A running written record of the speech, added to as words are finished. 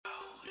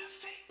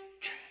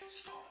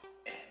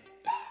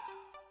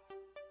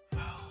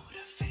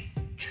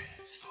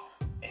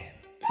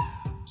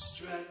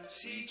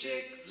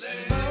Strategic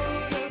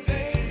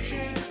Motivate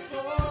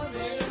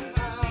Transforming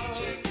Power.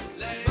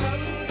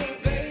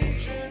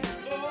 Motivate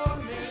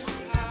Transforming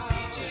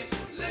Power.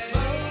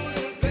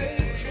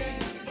 Motivate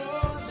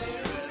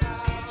Transforming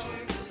Power.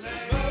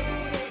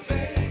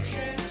 Motivate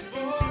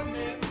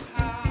Transforming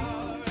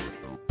Power.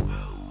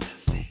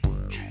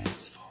 Motivate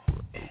Transform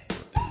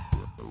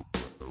Empower.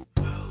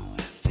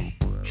 Motivate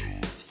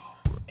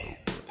Transform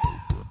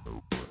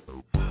Empower.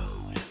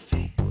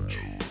 Motivate Transform Empower.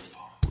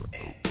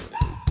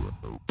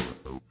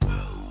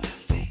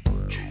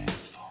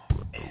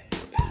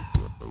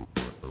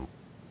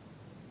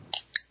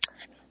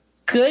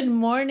 Good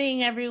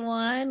morning,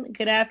 everyone.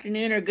 Good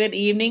afternoon or good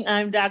evening.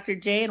 I'm Dr.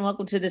 J, and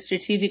welcome to the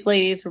Strategic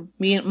Ladies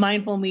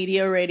Mindful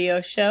Media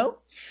Radio Show.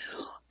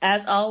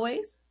 As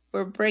always,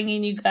 we're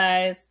bringing you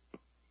guys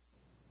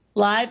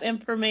live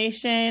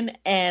information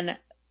and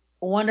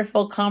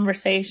wonderful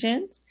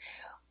conversations.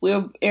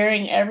 We're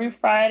airing every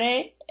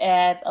Friday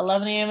at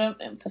 11 a.m.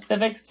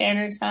 Pacific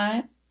Standard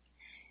Time,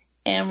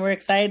 and we're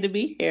excited to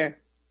be here.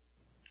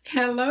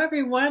 Hello,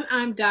 everyone.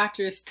 I'm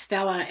Dr.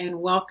 Stella,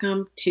 and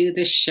welcome to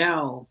the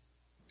show.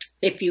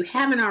 If you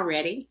haven't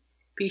already,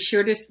 be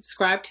sure to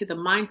subscribe to the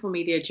Mindful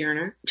Media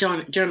Journal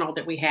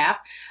that we have.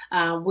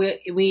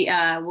 We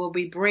will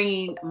be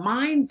bringing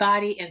mind,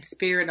 body, and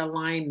spirit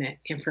alignment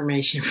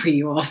information for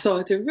you all. So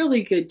it's a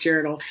really good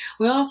journal.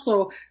 We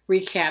also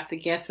recap the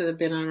guests that have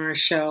been on our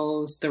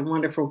shows, the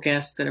wonderful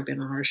guests that have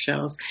been on our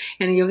shows,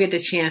 and you'll get the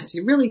chance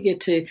to really get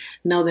to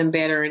know them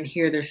better and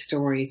hear their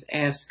stories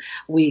as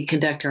we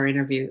conduct our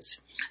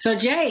interviews. So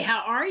Jay,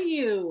 how are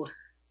you?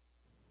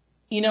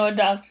 You know what,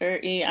 Dr.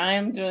 E, I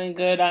am doing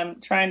good.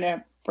 I'm trying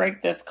to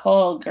break this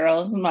cold,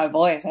 girl. This is my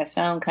voice. I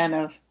sound kind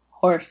of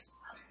hoarse,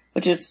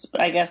 which is,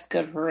 I guess,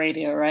 good for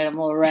radio, right? I'm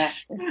a little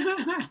raspy.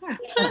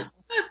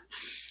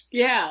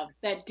 Yeah,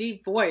 that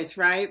deep voice,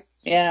 right?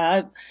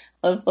 Yeah,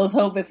 let's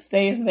hope it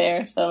stays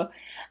there. So,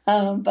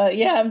 but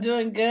yeah, I'm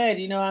doing good.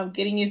 You know, I'm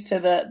getting used to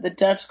the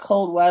Dutch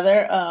cold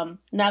weather.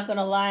 Not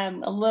gonna lie,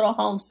 I'm a little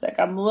homesick.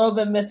 I'm a little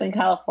bit missing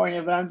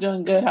California, but I'm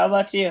doing good. How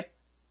about you?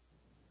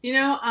 You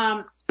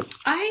know,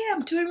 I am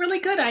doing really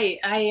good.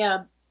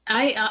 I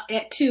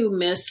too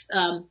miss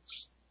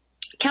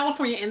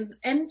California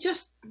and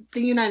just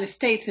the United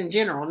States in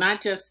general,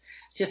 not just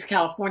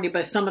California,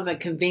 but some of the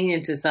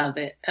conveniences of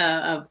it,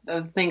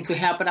 of things we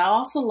have. But I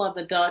also love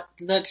the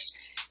Dutch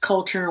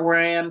culture and where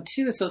I am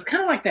too. So it's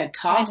kind of like that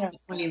toss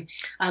between.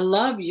 I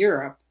love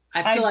Europe.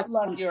 I feel like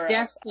love Europe.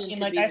 Destined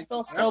to be I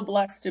feel so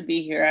blessed to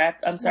be here.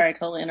 I'm sorry, I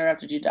totally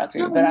interrupted you,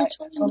 Doctor, but I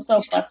feel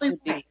so blessed to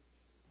be.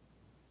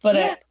 But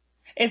yeah.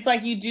 It's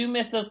like you do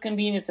miss those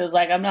conveniences.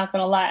 Like, I'm not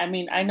going to lie. I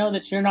mean, I know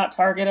that you're not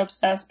Target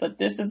obsessed, but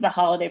this is the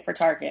holiday for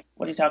Target.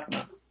 What are you talking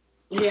about?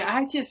 Yeah,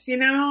 I just,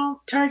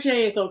 Target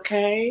is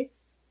okay.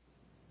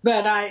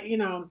 But I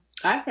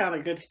found a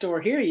good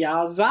store here,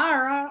 y'all.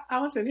 Zara. I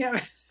was in here.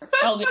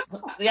 Dr.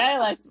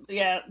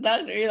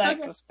 E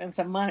likes to spend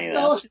some money,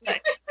 though.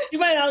 She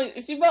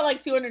bought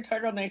like 200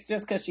 turtlenecks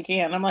just because she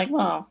can. I'm like,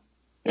 well.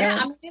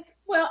 Yeah,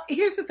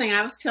 here's the thing.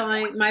 I was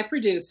telling my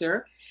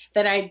producer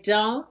that I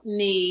don't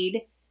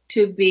need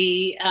to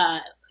be,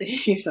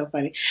 he's so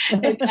funny.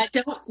 I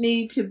don't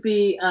need to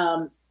be,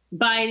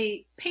 buy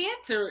any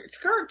pants or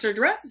skirts or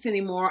dresses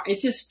anymore.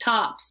 It's just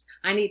tops.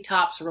 I need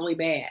tops really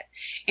bad.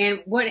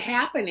 And what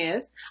happened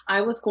is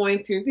I was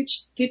going through the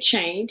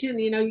change and,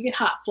 you get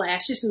hot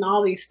flashes and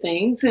all these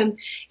things. And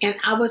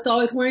I was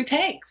always wearing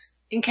tanks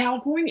in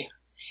California.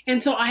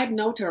 And so I have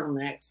no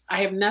turtlenecks.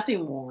 I have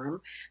nothing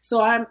warm.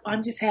 So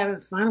I'm just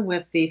having fun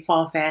with the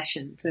fall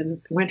fashions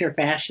and winter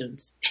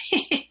fashions.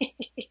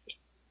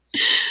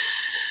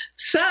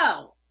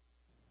 So,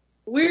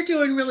 we're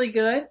doing really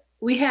good.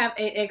 We have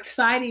an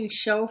exciting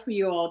show for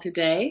you all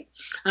today.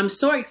 I'm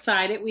so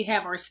excited. We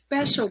have our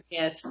special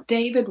guest,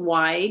 David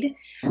Weid.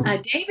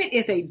 David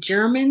is a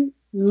German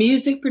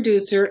music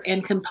producer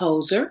and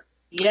composer.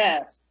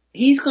 Yes.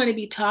 He's going to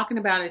be talking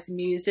about his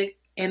music,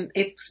 and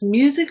it's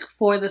music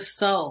for the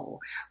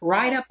soul.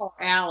 Right up our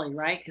alley,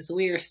 right? Because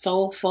we are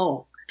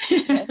soulful.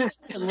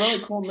 It's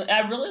really cool.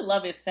 I really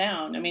love his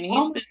sound. I mean,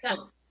 he's been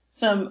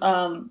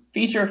some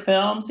feature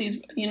films. He's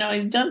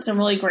done some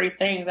really great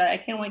things. I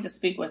can't wait to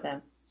speak with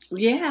him.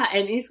 Yeah,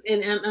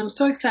 and I'm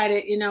so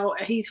excited.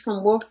 He's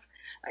from Wolf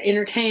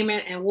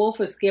Entertainment, and Wolf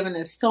has given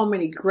us so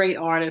many great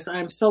artists.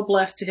 I'm so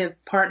blessed to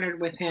have partnered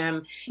with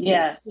him.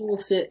 Yes.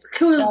 Kudos to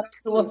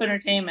Wolf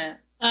Entertainment.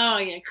 Oh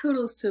yeah,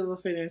 kudos to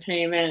Wolf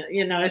Entertainment.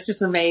 It's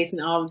just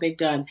amazing all that they've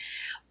done.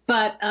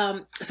 But,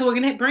 so we're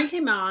going to bring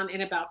him on in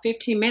about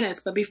 15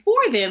 minutes. But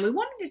before then, we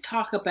wanted to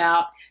talk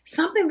about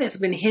something that's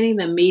been hitting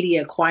the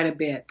media quite a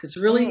bit. That's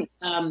really,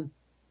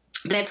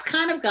 that's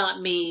kind of got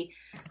me,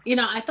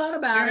 I thought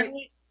about it.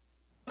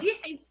 Yeah,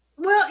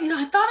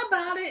 I thought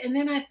about it and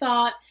then I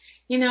thought,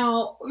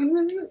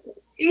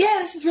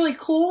 this is really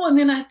cool. And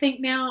then I think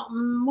now,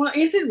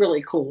 is it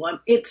really cool?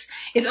 It's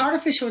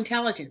artificial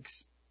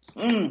intelligence.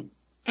 Mm.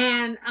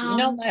 And,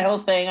 my whole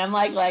thing. I'm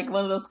like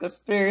one of those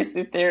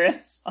conspiracy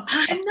theorists.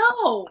 I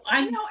know.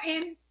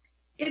 And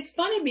it's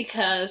funny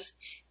because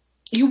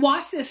you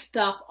watch this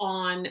stuff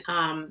on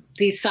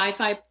these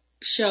sci-fi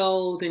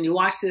shows, and you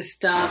watch this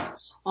stuff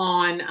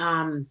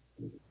on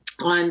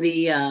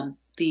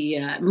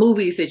the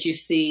movies that you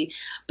see,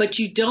 but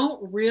you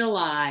don't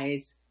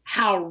realize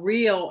how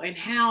real and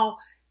how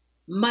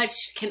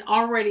much can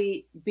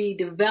already be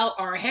developed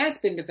or has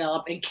been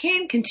developed and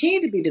can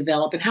continue to be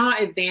developed, and how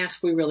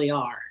advanced we really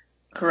are.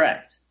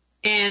 Correct.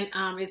 And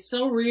it's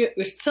so real.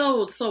 It's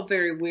so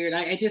very weird.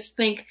 I just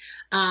think,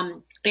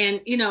 and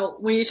you know,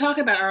 when you talk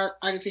about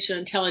artificial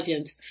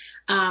intelligence,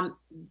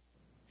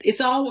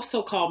 it's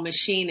also called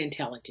machine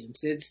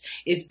intelligence.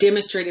 It's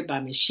demonstrated by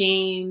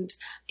machines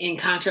in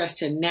contrast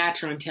to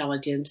natural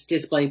intelligence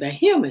displayed by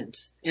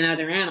humans and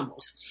other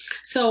animals.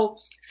 So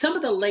some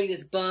of the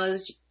latest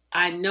buzz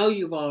I know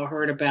you've all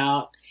heard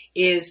about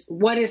is,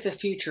 what is the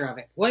future of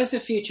it? What is the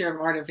future of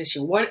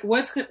artificial?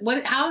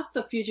 How is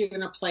the future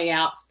going to play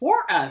out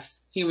for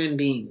us human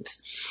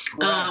beings?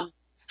 Right.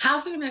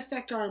 How's it going to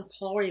affect our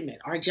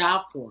employment, our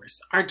job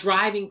force, our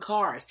driving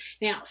cars?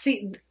 Now,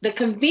 see, the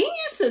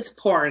conveniences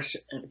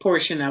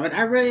portion of it,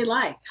 I really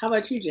like. How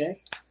about you,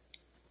 Jay?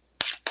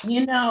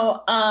 You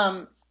know,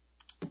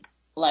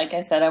 like I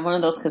said, I'm one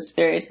of those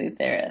conspiracy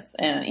theorists,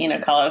 and you know,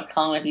 callers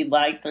calling if you'd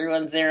like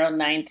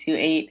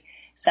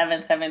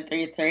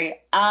 310-928-7733.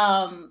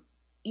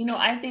 You know,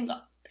 I think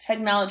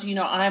technology. You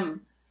know,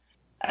 I'm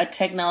a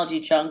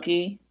technology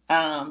junkie,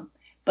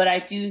 but I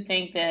do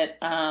think that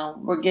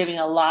we're giving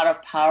a lot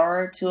of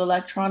power to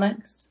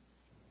electronics,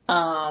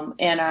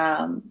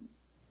 and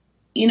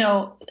you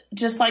know,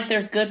 just like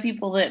there's good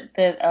people that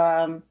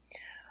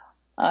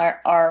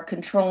are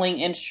controlling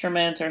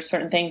instruments or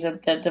certain things.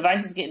 If the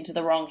devices get into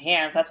the wrong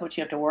hands, that's what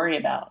you have to worry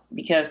about,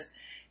 because,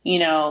 you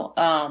know,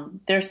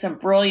 there's some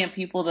brilliant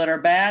people that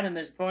are bad and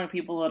there's brilliant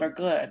people that are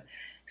good.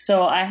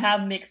 So I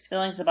have mixed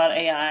feelings about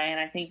AI, and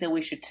I think that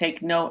we should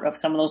take note of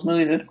some of those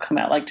movies that have come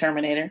out, like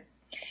Terminator.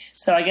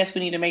 So I guess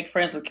we need to make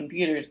friends with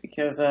computers,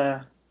 because,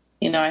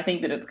 you know, I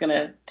think that it's going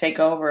to take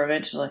over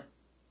eventually.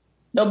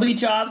 There'll be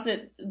jobs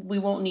that we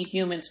won't need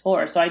humans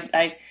for. So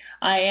I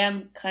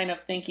am kind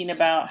of thinking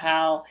about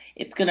how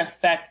it's going to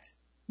affect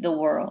the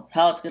world,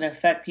 how it's going to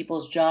affect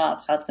people's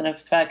jobs, how it's going to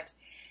affect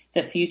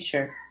the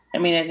future. I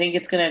mean, I think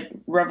it's going to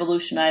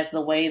revolutionize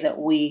the way that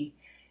we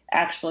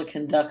actually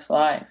conduct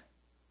life.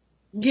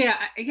 Yeah,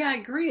 I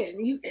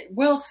agree.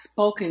 Well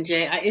spoken,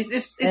 Jay.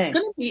 It's going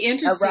to be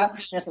interesting.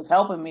 This is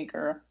helping me,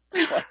 girl.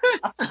 Well,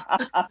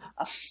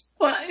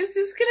 it's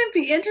just going to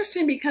be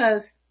interesting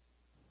because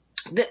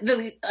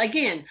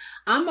again,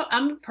 I'm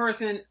a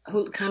person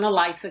who kind of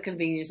likes the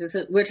conveniences,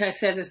 which I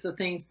said is the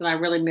things that I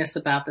really miss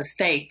about the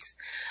States.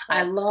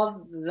 I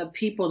love the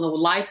people and the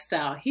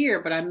lifestyle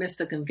here, but I miss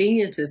the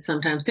conveniences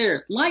sometimes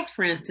there. Like,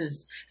 for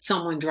instance,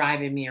 someone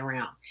driving me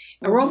around.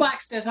 A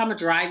robot says, I'm going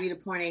to drive you to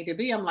point A to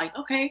B. I'm like,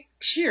 okay,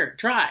 sure,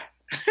 drive.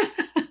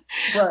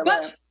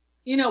 But,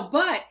 you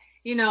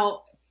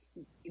know,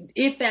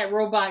 if that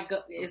robot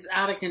is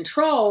out of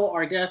control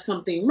or does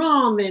something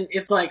wrong, then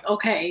it's like,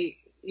 okay,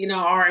 you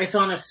know, or it's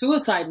on a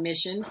suicide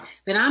mission,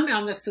 then I'm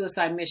on the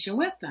suicide mission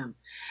with them.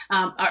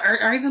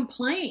 Or even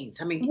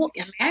planes. I mean,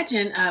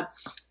 imagine,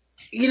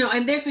 you know,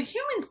 and there's a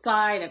human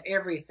side of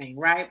everything,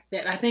 right?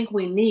 That I think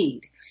we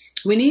need.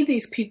 We need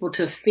these people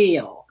to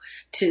feel,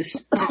 to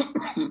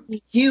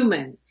be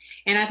human.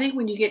 And I think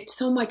when you get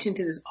so much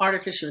into this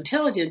artificial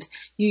intelligence,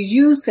 you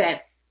use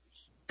that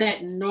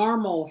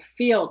normal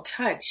feel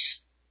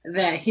touch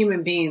that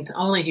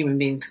only human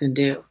beings can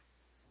do.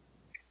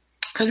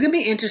 Because it's going to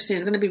be interesting.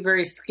 It's going to be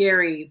very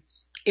scary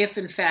if,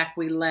 in fact,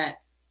 we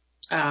let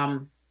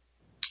them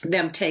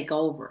take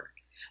over.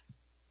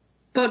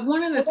 But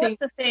one of the things...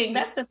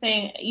 That's the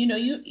thing. You know,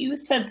 you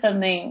said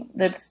something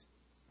that's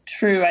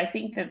true. I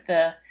think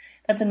that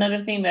that's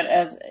another thing that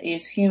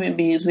as human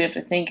beings we have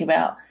to think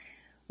about.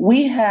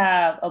 We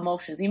have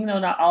emotions, even though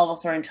not all of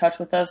us are in touch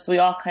with us. So we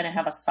all kind of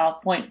have a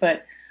soft point.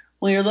 But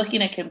when you're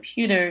looking at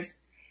computers,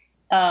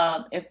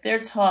 if they're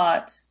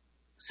taught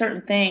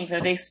certain things, or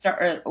they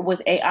start with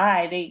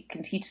AI, they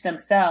can teach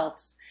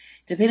themselves,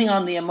 depending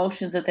on the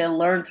emotions that they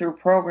learn through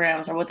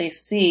programs or what they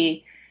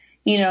see,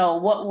 you know,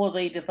 what will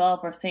they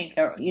develop or think,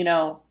 or, you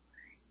know,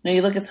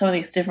 you look at some of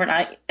these different,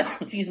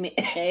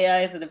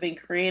 AIs that have been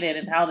created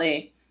and how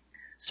they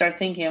start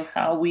thinking of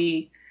how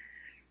we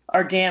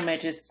are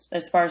damaged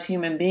as far as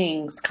human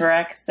beings,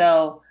 correct?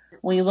 So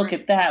when you look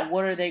at that,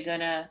 what are they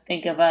going to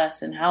think of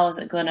us, and how is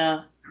it going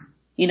to,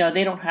 you know,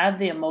 they don't have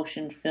the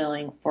emotion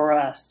feeling for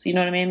us. You know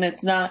what I mean?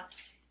 It's not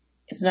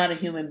a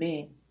human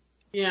being.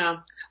 Yeah.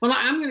 Well,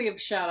 I'm going to give a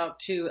shout out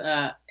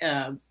to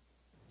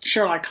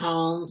Sherlock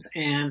Holmes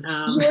and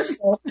You're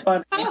so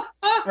funny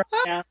right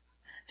now.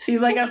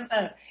 She's like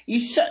obsessed.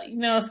 You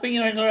know, speaking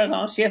of Sherlock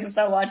Holmes, she has to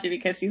stop watching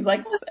because she's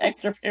like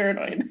extra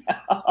paranoid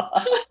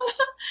now.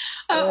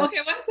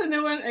 Okay, what's the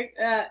new one?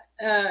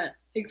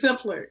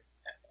 Exemplar.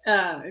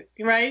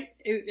 right?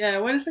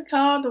 What is it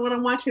called? The one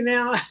I'm watching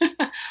now.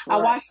 I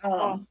watched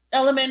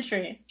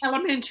Elementary.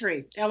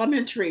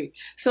 Elementary.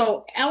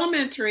 So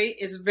Elementary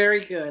is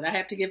very good. I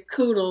have to give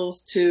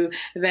kudos to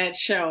that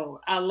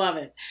show. I love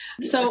it.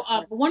 So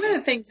one of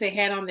the things they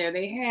had on there,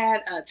 they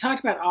had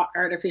talked about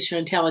artificial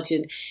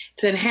intelligence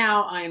and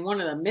how in one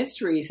of the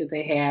mysteries that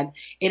they had,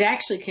 it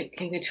actually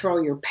can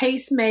control your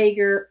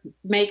pacemaker,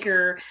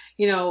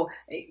 you know,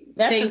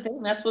 That's things. the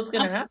thing. That's what's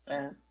going to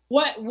happen.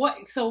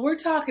 So we're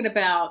talking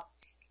about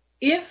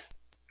if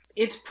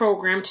it's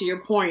programmed, to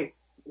your point,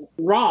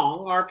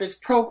 wrong, or if it's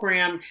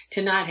programmed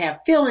to not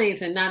have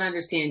feelings and not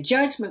understand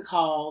judgment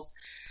calls,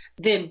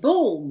 then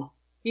boom,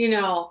 you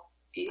know,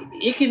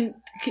 it can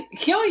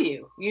kill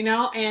you, you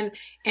know, and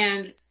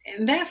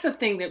that's the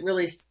thing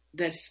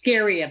that's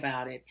scary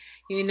about it,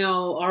 you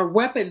know, our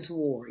weapons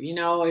war, you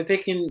know, if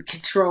it can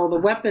control the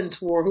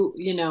weapons war,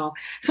 you know.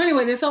 So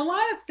anyway, there's a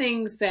lot of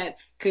things that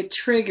could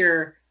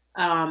trigger,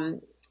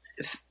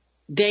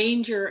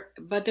 danger,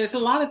 but there's a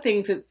lot of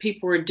things that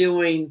people are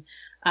doing,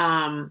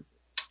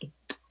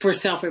 for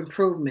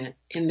self-improvement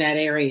in that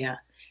area.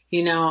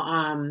 You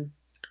know,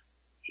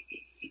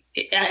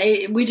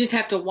 we just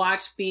have to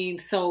watch being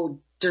so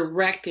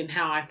direct in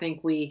how I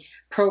think we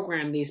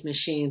program these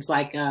machines,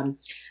 like,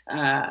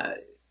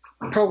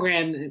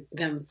 program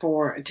them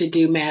to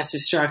do mass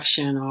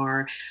destruction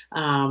or,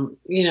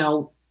 you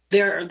know,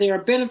 there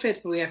are benefits,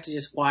 but we have to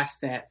just watch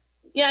that.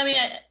 Yeah, I mean,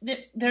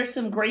 there's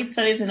some great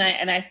studies, and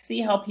I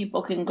see how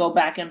people can go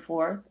back and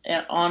forth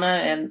on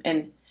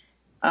it,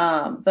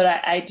 but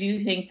I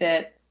do think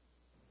that,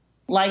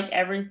 like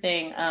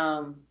everything,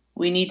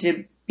 we need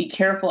to be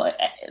careful.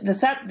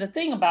 The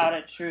thing about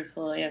it,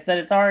 truthfully, is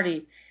that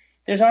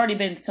there's already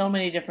been so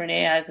many different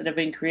AIs that have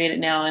been created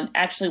now, and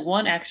actually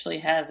one actually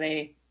has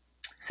a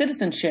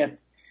citizenship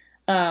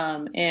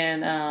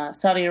in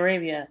Saudi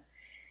Arabia,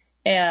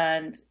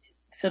 and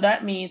so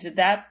that means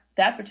that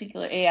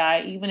particular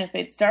AI, even if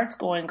it starts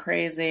going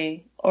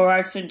crazy, or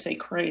I shouldn't say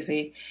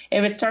crazy,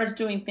 if it starts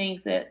doing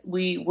things that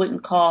we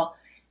wouldn't call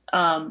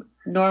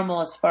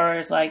normal as far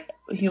as like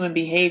human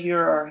behavior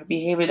or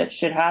behavior that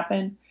should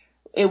happen,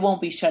 it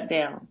won't be shut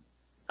down.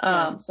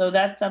 So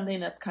that's something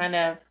that's kind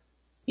of,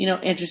 you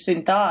know,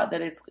 interesting thought,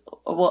 that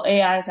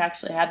AIs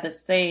actually have the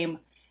same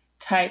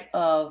type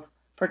of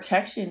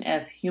protection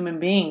as human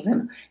beings,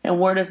 and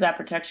where does that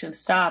protection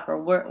stop, or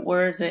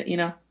where is it, you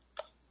know?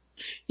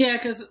 Yeah,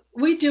 because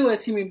we do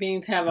as human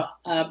beings have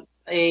a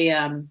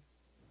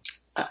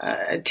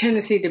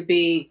tendency to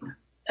be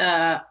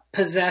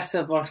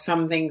possessive of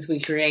some things we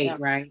create,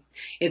 right?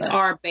 It's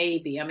our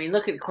baby. I mean,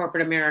 look at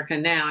corporate America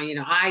now. You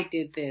know, I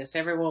did this.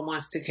 Everyone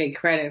wants to take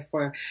credit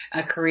for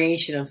a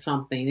creation of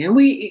something. And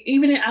we,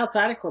 even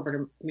outside of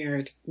corporate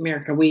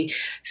America, we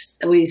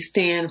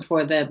stand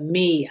for the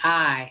me,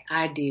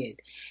 I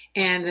did.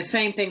 And the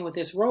same thing with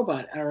this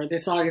robot or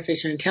this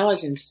artificial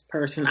intelligence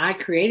person. I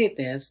created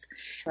this.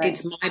 Right.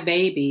 It's my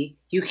baby.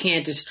 You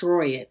can't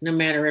destroy it, no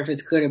matter if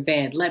it's good or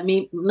bad. Let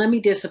me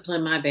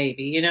discipline my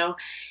baby, you know?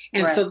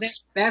 And right. So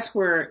that's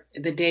where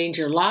the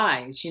danger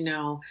lies, you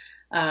know,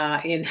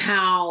 in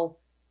how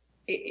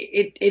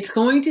it's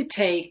going to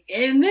take.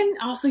 And then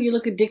also you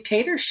look at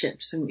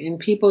dictatorships and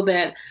people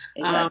that,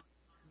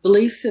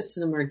 belief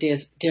system are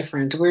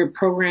different. We're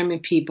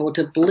programming people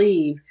to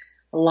believe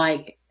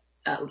like,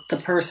 the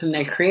person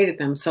that created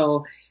them.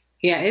 So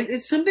yeah,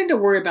 it's something to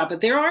worry about,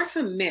 but there are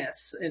some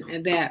myths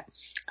that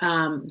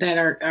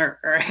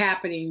are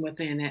happening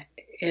within it.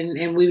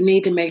 And we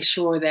need to make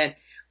sure that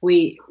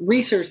we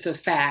research the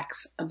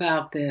facts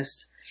about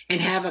this and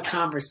have a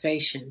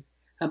conversation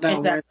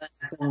about where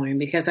that's going.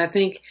 Because I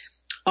think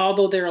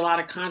although there are a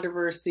lot of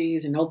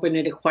controversies and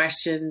open-ended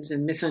questions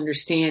and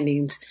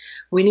misunderstandings,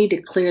 we need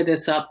to clear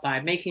this up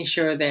by making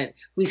sure that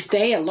we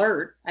stay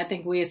alert. I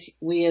think we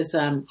as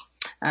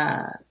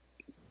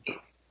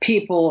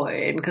people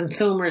and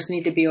consumers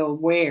need to be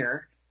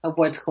aware of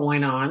what's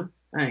going on.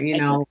 You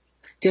know,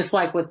 just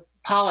like with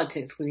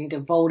politics, we need to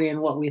vote in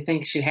what we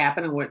think should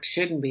happen and what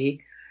shouldn't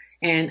be,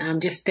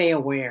 and just stay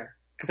aware,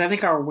 because I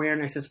think our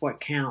awareness is what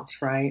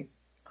counts, right?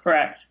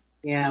 Correct.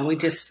 Yeah, we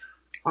just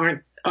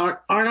aren't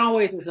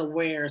always as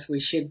aware as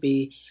we should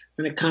be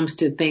when it comes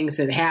to things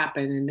that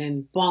happen, and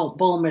then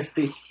boom, it's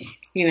the,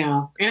 you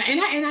know,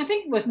 and I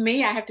think with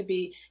me, I have to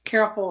be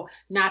careful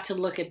not to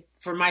look at,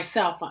 for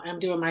myself, I'm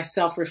doing my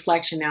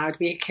self-reflection now, I have to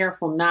be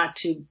careful not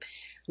to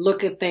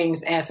look at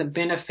things as a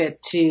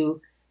benefit to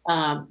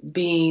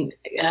being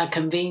a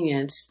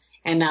convenience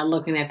and not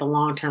looking at the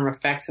long-term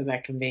effects of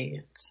that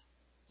convenience.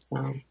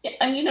 So.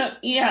 You know,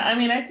 you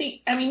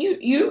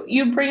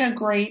bring a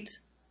great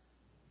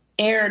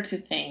air to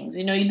things.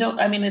 You know,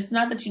 it's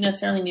not that you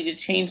necessarily need to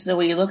change the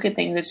way you look at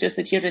things. It's just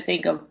that you have to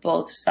think of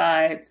both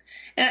sides.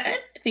 And I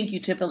think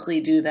you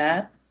typically do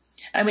that.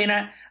 I mean,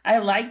 I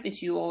like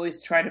that you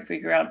always try to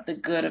figure out the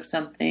good of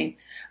something,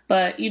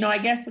 but, you know, I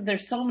guess that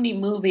there's so many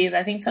movies.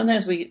 I think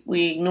sometimes we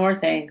ignore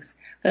things.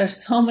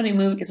 There's so many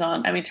movies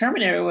on. I mean,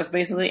 Terminator was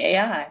basically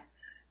AI.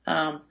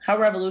 How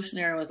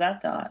revolutionary was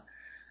that thought?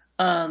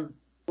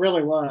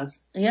 Really was.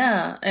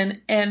 Yeah.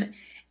 And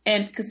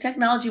and because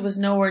technology was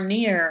nowhere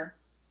near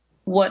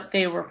what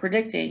they were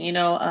predicting, in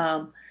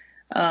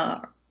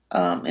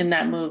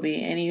that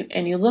movie,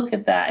 and you look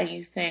at that and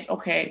you think,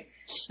 okay,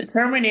 the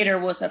Terminator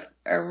was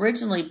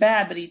originally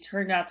bad, but he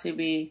turned out to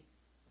be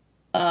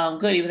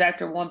good. He was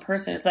after one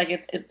person. It's like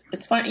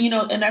it's fun,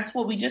 and that's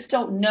what we just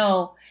don't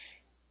know.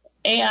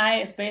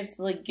 AI is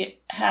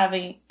basically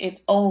having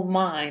its own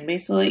mind.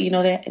 Basically,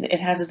 it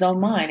has its own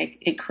mind.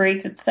 It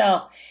creates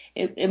itself.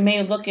 It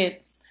may look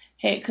at,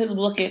 hey, it could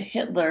look at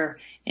Hitler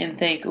and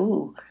think,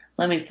 ooh,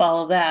 let me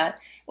follow that.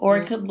 Or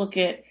it could look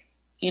at,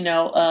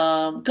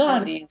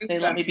 Gandhi and say,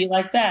 let me be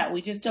like that.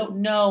 We just don't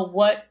know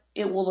what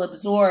it will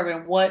absorb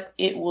and what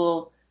it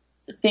will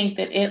think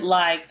that it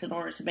likes in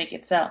order to make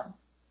it sell.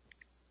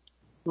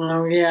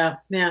 Oh, yeah.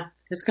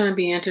 It's going to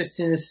be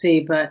interesting to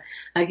see. But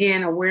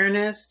again,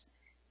 awareness,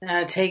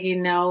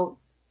 taking note,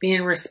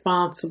 being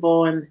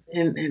responsible,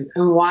 and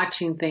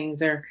watching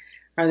things are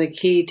the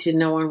key to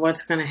knowing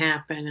what's going to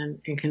happen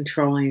and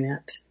controlling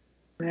it.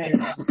 Right.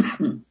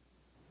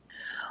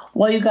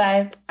 Well, you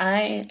guys,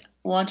 I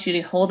want you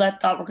to hold that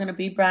thought. We're going to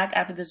be back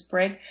after this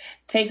break.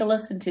 Take a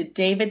listen to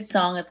David's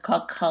song. It's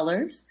called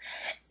Colors.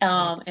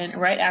 And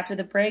right after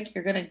the break,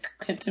 you're going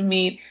to get to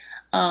meet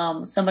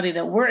somebody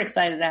that we're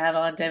excited to have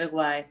on, David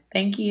Wise.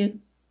 Thank you.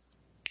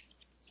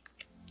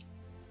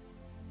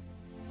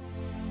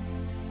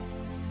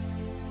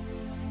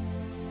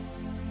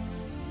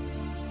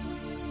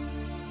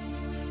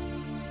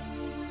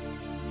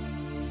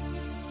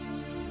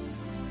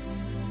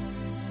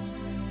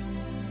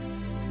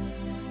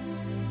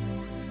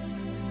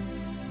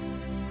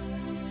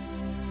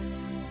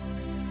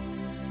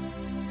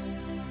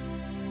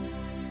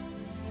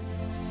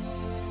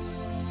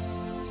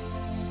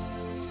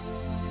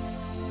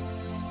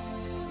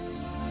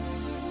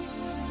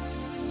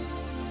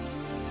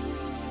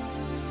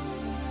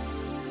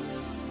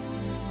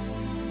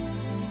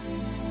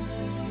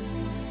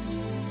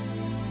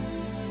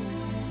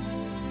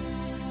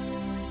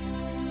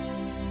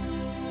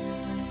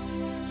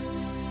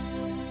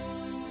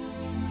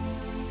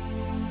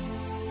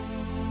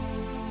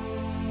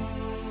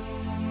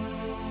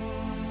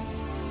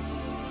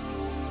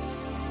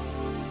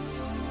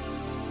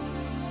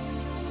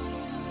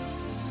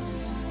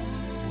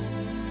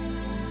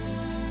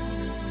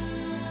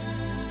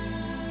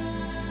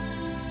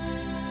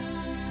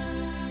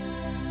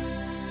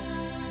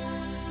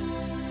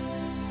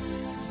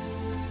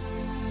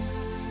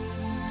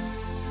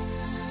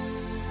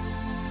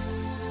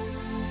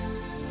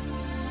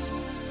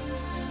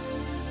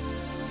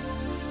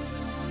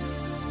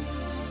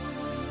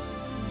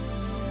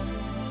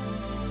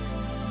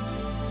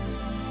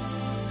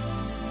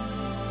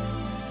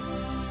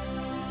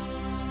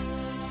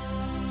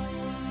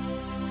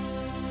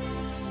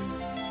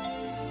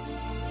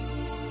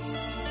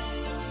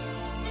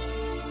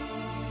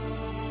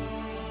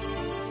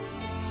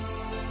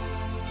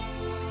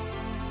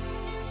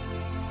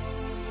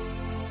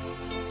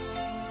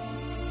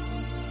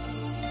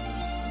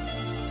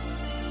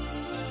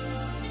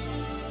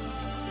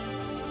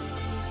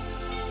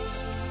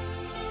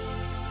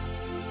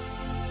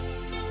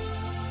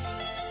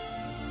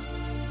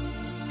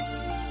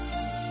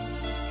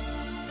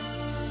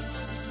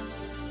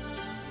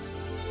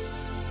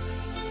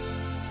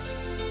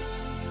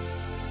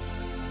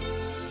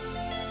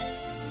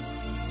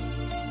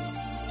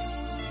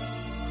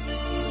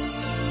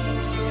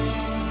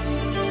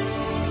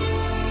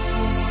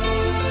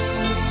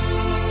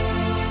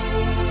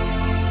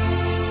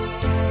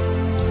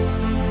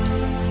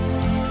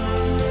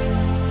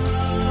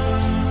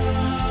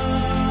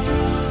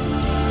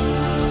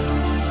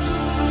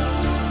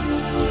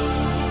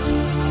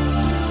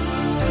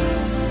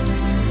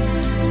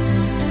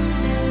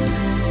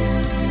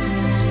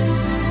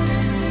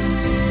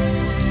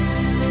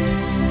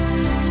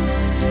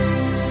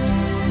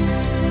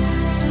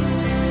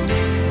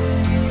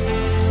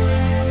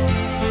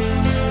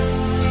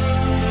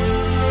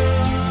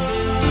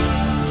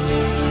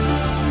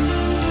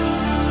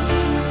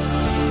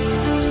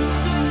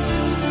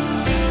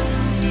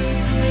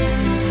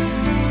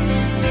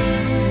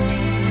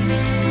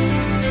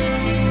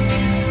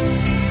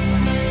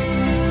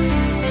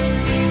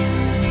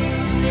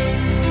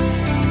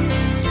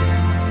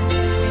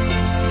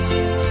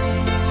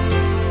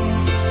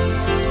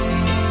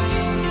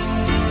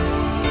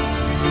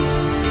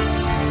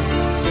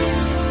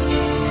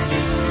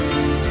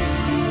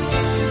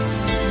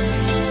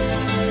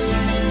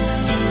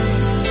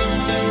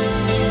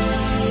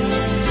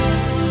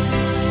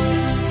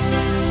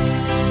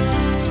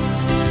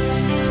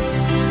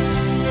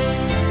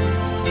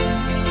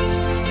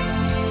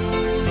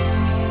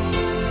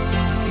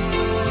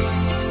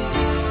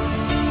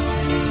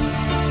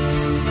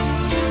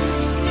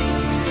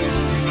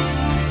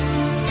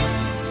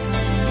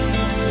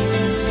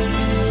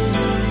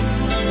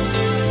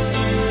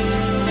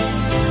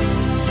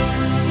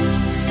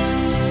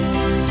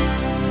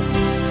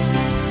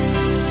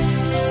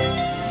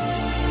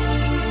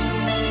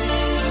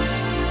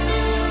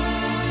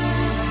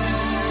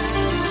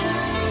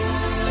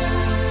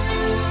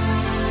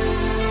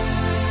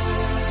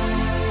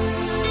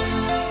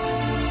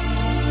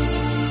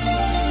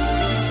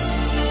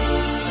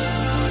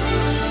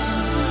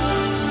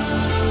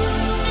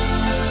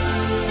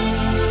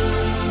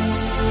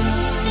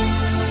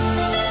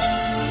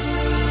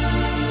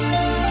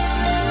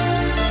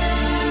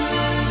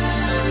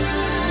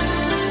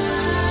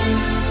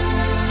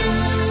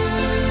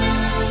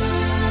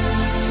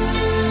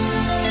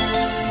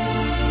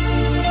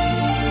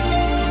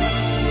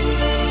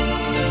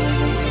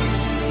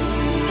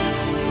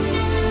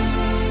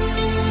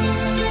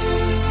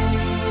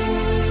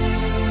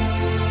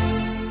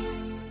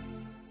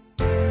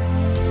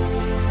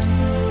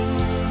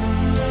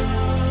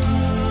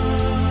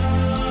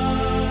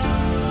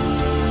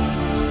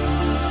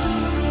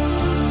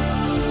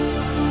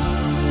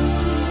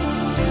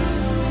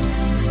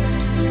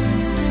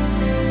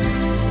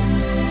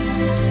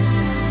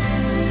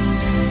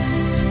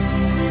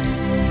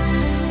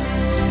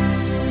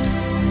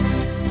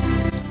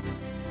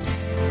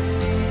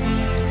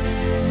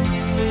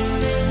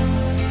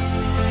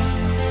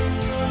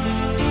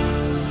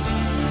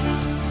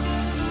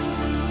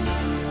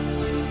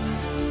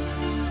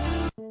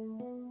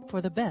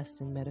 For the best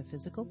in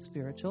metaphysical,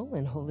 spiritual,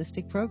 and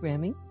holistic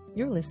programming,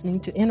 you're listening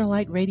to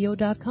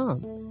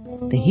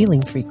InnerlightRadio.com, the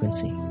healing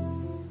frequency.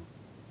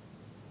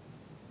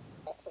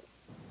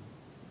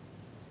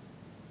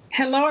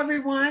 Hello,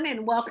 everyone,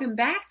 and welcome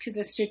back to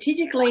the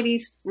Strategic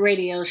Ladies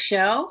Radio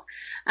Show.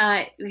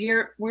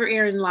 We're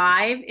airing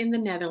live in the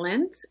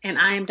Netherlands, and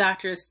I am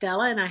Dr.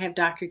 Estella, and I have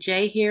Dr.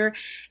 J here.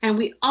 And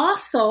we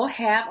also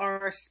have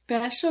our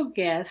special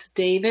guest,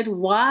 David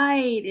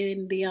White,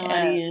 in the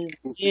audience.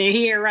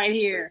 Here, right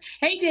here.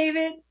 Hey,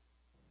 David.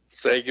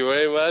 Thank you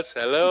very much.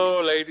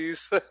 Hello,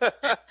 ladies.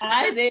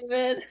 Hi,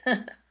 David.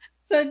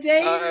 So,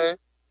 David. Hi.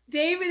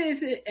 David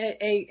is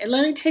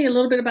let me tell you a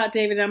little bit about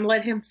David. I'm going to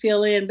let him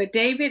fill in, but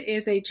David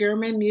is a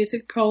German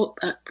music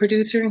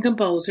producer and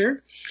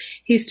composer.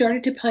 He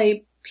started to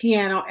play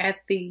piano at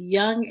the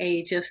young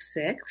age of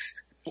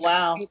 6.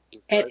 Wow.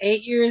 At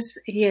 8 years,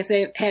 he has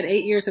had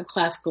 8 years of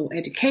classical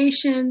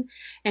education,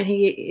 and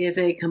he is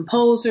a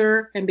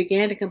composer and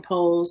began to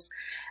compose.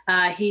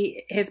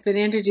 He has been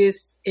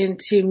introduced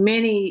into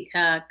many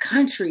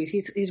countries.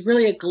 He's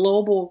really a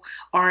global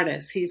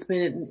artist. He's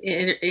been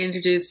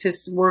introduced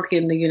his work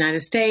in the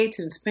United States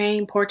and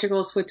Spain,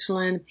 Portugal,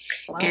 Switzerland,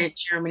 and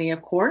Germany,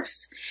 of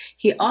course.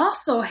 He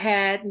also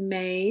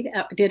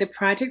did a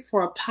project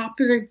for a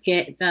popular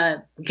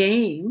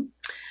game.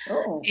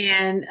 Oh.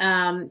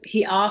 And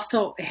he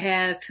also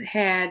has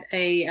had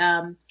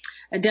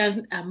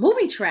done a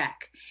movie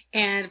track,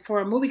 and for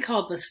a movie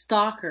called The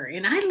Stalker.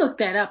 And I looked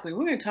that up, and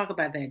we're going to talk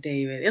about that,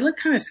 David. It looked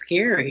kind of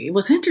scary. It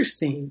was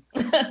interesting.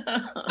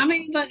 I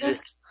mean, but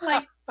it's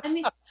like,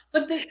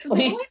 but the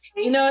only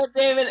thing, you know what,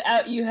 David?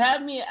 You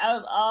had me. I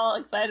was all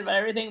excited about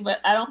everything,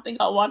 but I don't think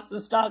I'll watch The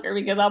Stalker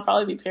because I'll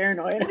probably be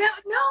paranoid.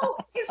 No,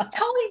 it's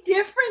totally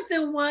different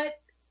than what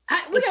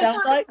we got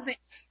to talk about.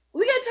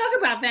 We got to talk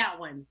about that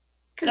one.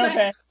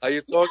 Okay. Are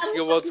you talking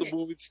about the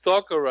movie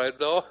Stalker right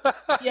now?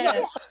 Yeah.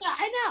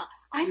 I know.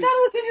 I thought it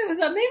was interesting.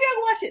 So maybe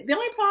I'll watch it. The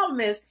only problem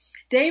is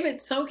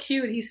David's so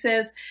cute. He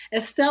says,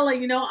 Estella,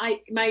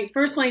 my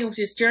first language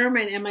is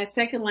German and my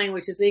second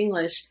language is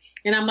English.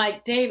 And I'm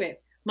like, David,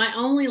 my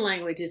only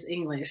language is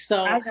English.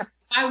 So if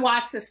I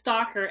watch The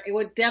Stalker, it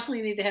would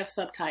definitely need to have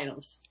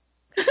subtitles.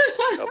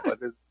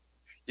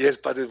 Yes,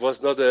 but it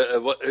was not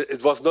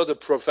a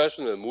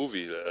professional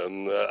movie.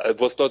 It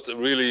was not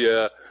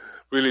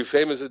really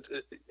famous.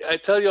 I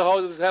tell you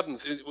how this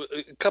happens.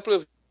 A couple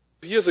of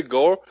years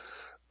ago,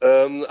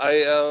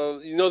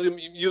 the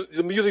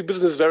music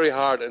business is very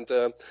hard. And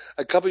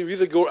a couple of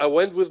years ago, I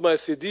went with my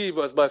CD,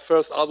 with my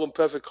first album,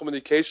 Perfect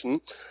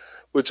Communication,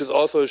 which is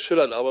also a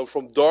Schiller album,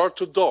 from door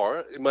to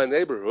door in my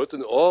neighborhood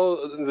and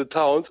all in the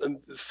towns, and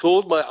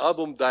sold my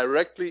album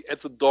directly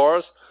at the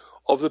doors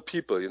of the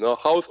people,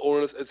 house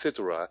owners,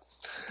 etc.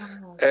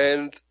 Oh.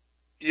 And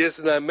yes,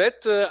 and I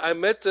met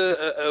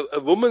a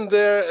woman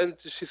there, and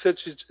she said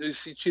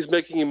she's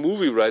making a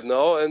movie right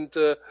now, and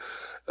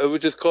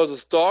which is called The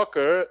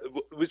Stalker,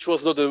 which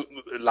was not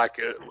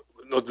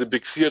the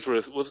big theater.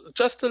 It was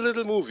just a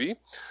little movie,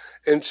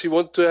 and she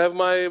wanted to have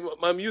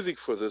my music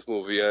for this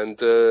movie, and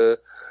this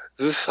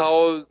is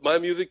how my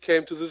music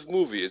came to this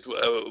movie. It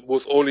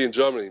was only in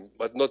Germany,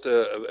 but not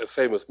a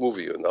famous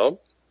movie,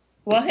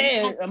 Well,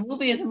 hey, a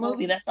movie is a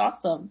movie. That's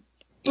awesome.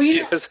 Well,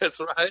 yes,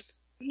 that's right.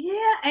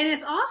 Yeah, and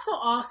it's also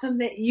awesome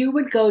that you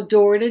would go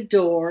door to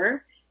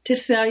door to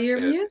sell your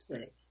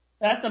music.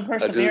 That's some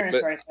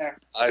perseverance right there.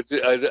 I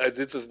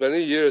did this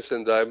many years,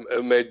 and I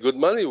made good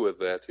money with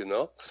that,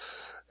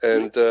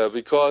 And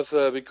because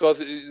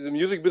the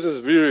music business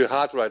is really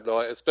hard right now,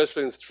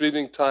 especially in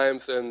streaming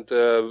times, and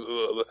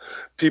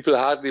people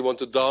hardly want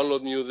to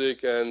download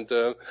music. And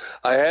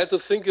I had to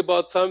think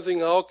about something.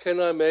 How can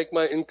I make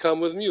my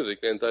income with music?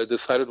 And I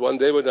decided one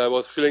day when I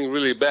was feeling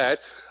really bad,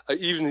 I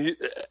even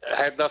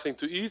had nothing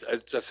to eat. I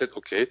just said,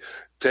 okay,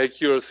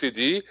 take your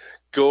CD,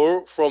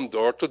 go from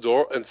door to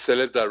door and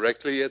sell it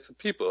directly at the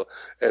people.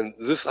 And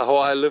this is how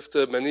I lived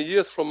many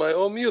years from my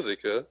own music.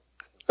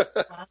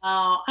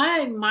 Wow,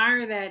 I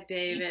admire that,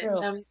 David.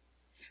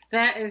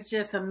 That is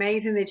just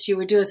amazing that you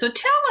would do it. So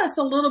tell us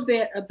a little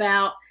bit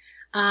about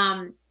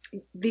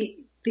the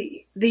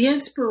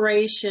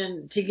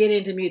inspiration to get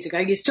into music.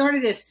 You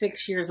started at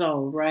 6 years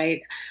old,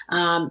 right?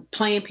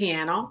 Playing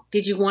piano.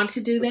 Did you want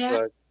to do that?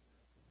 That's right.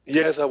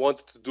 Yes, I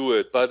wanted to do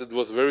it, but it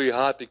was very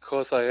hard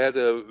because I had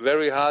a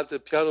very hard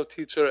piano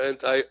teacher,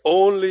 and I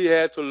only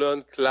had to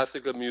learn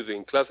classical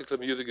music. Classical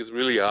music is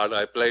really hard.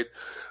 I played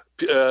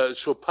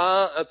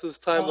Chopin at this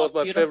time, was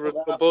my favorite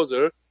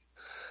composer,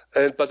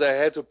 but I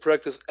had to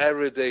practice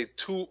every day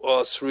 2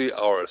 or 3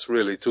 hours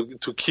really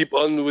to keep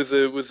on with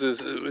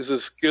the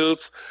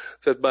skills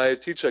that my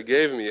teacher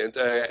gave me. And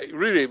I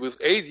really, with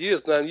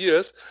 9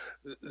 years,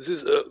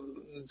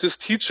 this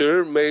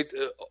teacher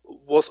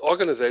was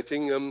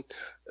organizing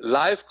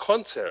live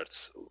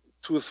concerts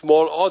to a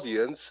small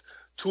audience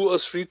 2 or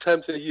 3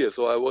 times a year.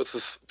 So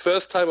the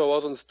first time I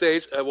was on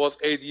stage, I was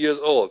 8 years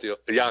old,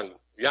 young.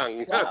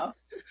 Wow.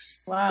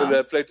 When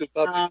I played the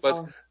public.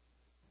 But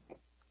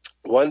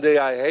one day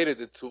I hated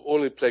it to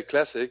only play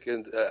classic,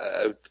 and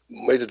I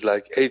made it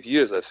like 8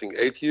 years, I think.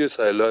 8 years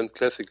I learned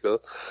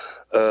classical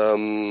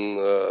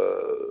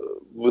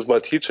with my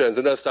teacher, and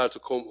then I started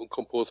to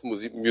compose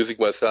music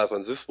myself,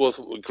 and this was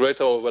a great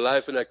time of my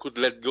life, and I could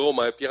let go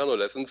my piano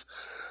lessons,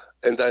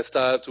 and I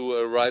started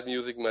to write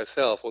music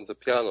myself on the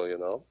piano, you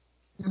know.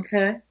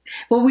 Okay.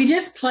 Well, we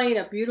just played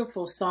a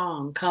beautiful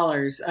song,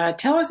 Colors.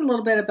 Tell us a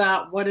little bit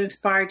about what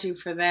inspired you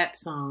for that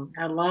song.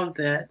 I love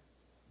that.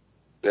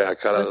 Yeah,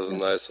 Colors is a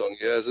nice song.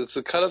 Yes, it's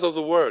the colors of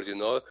the world, you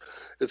know.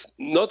 It's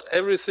not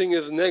everything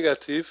is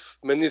negative.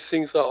 Many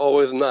things are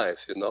always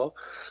nice, you know.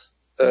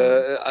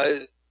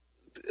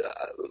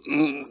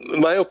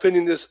 My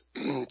opinion is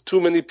too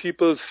many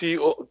people see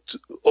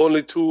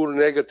only two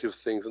negative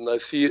things, and I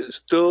see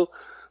still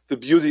the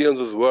beauty in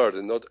this world,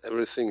 and not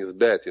everything is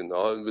bad, you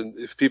know. And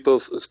if people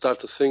start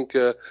to think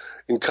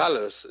in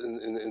colors,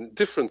 in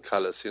different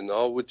colors, you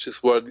know, which is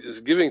what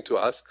is giving to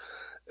us,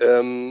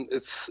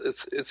 it's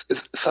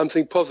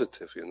something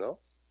positive, you know.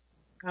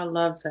 I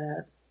love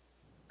that.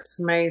 It's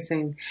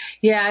amazing.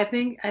 Yeah, I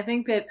think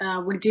that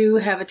we do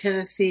have a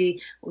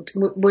tendency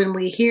when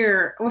we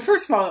hear. Well,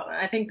 first of all,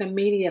 I think the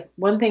media.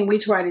 One thing we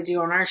try to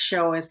do on our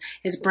show is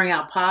bring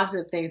out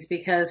positive things,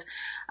 because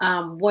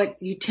what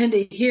you tend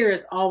to hear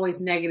is always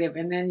negative,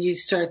 and then you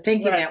start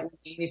thinking that way,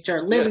 and you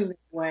start living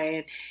that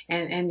way,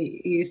 and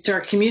you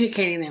start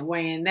communicating that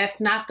way, and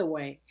that's not the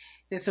way.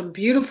 There's some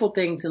beautiful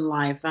things in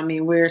life. I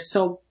mean, we're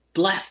so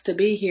blessed to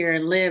be here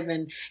and live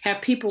and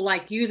have people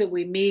like you that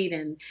we meet,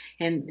 and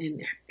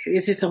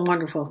it's just a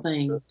wonderful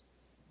thing.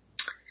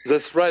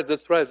 That's right.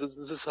 This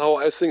is how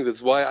I think.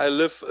 That's why I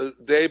live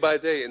day by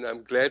day, and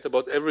I'm glad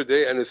about every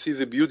day, and I see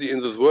the beauty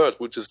in this world,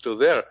 which is still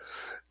there.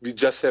 We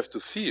just have to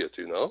see it,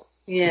 you know?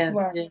 Yes,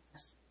 Right.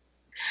 yes.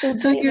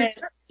 So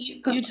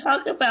you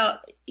talk about,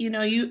 you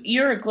know,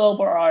 you're a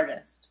global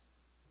artist.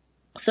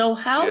 So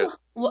how Yes.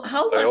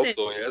 how I was hope it?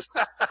 so, yes.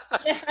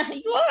 Yeah,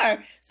 you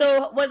are.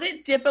 So was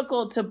it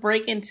difficult to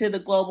break into the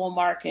global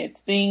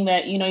markets, being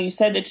that, you know, you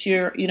said that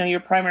your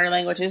primary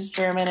language is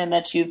German, and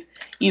that you've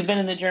been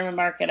in the German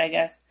market, I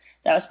guess.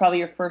 That was probably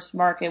your first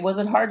market. Was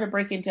it hard to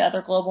break into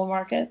other global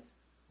markets?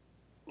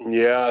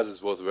 Yeah,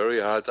 this was very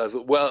hard.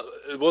 Well,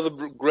 it was a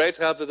great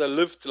help that I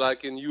lived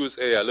like in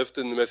USA. I lived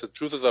in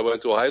Massachusetts. I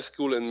went to high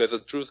school in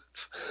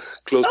Massachusetts,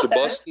 close to Okay.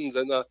 Boston.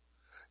 Then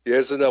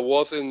I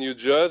was in New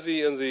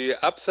Jersey in the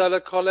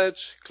Uppsala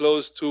College,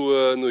 close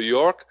to New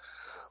York,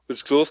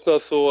 which closed now.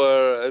 So,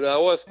 and I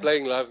was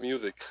playing live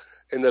music,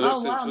 and I Oh,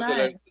 lived in wow,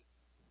 Switzerland. nice.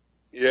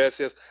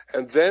 Yes.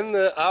 And then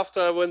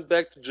after I went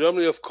back to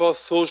Germany, of course,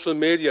 social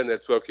media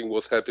networking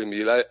was helping me.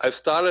 I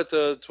started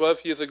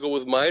 12 years ago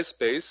with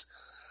MySpace.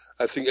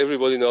 I think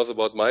everybody knows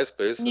about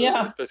MySpace,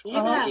 Yeah. especially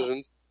Uh-huh.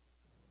 musicians.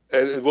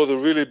 And it was a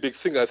really big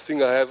thing. I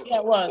think I have Yeah,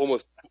 it was.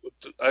 almost,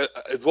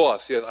 it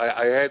was, yes.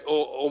 I had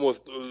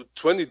almost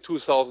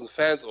 22,000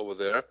 fans over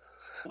there.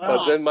 But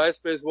Wow. then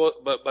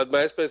but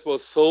MySpace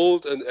was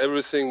sold and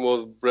everything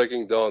was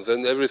breaking down.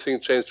 Then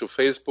everything changed to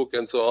Facebook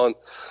and so on.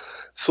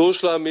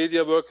 Social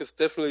media work is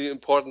definitely an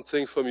important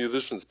thing for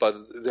musicians, but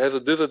it has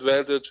a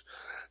disadvantage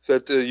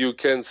that you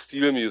can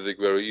steal music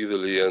very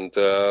easily. And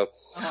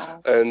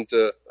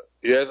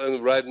yes, and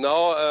right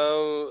now,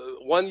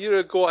 1 year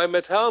ago, I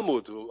met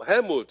Helmut.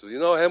 You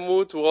know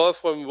Helmut was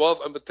from Wolf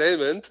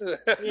Entertainment.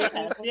 Yeah.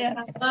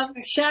 I love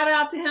it. Shout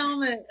out to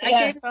Helmut.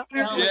 Yes, I can't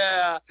remember.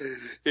 Yeah.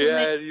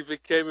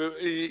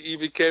 He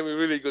became a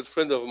really good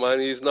friend of mine.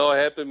 He's now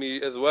helping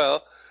me as well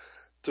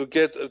to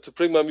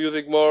bring my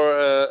music more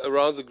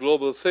around the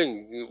global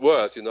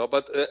world, you know.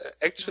 But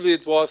actually,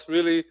 it was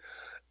really.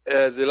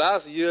 The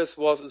last years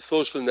was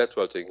social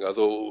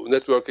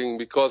networking,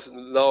 because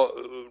now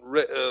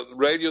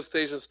radio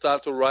stations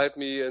start to write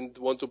me and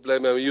want to play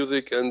my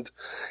music, and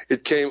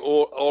it came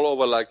all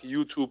over like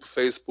YouTube,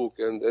 Facebook,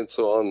 and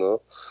so on.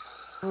 No?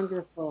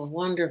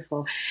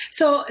 Wonderful.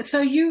 So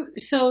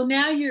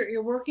now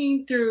you're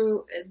working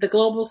through the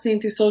global scene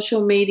through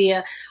social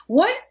media.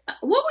 What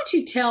would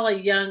you tell a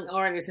young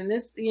artist? And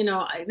this, you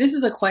know, this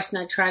is a question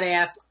I try to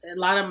ask a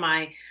lot of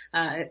my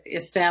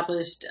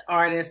established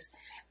artists.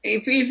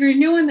 If you're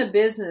new in the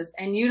business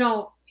and you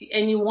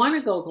want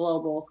to go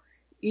global,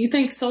 you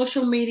think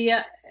social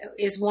media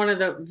is one of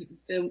the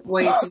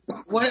ways.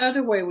 What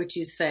other way would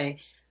you say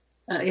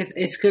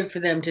it's good for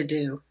them to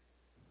do?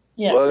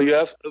 Yeah. Well, you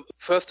have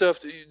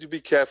to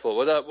be careful.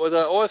 What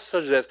I always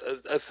suggest,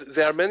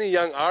 there are many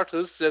young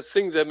artists that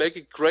think they make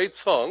a great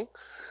song,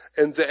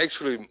 and they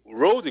actually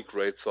wrote a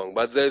great song,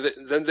 but then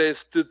they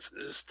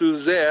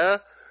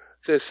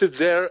they sit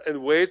there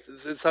and wait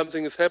that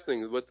something is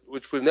happening,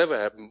 which will never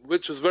happen,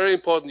 which is very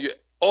important. You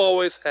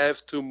always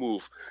have to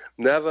move.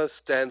 Never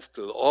stand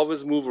still.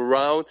 Always move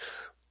around.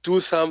 Do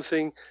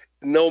something,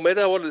 no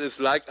matter what it is,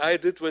 like I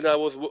did when I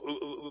was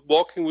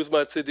walking with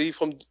my CD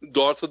from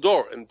door to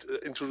door and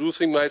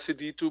introducing my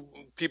CD to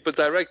people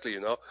directly,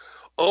 you know.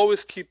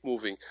 Always keep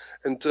moving.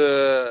 And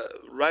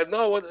right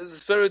now, it's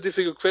a very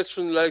difficult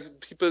question, like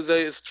people,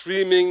 they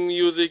streaming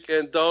music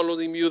and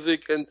downloading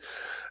music, and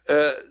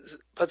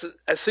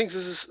I think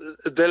this is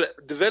a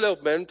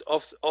development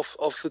of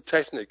the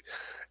technique,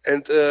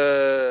 and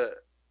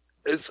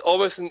it's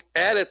always an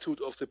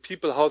attitude of the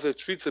people how they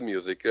treat the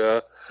music.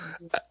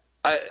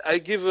 I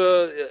give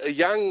a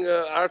young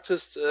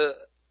artist,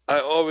 I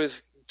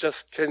always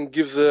just can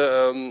give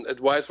the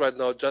advice right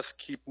now: just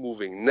keep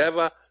moving,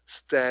 never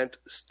stand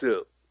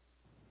still.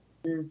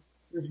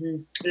 Mm-hmm.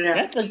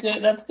 Yeah,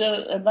 That's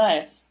good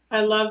advice. I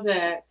love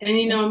that. And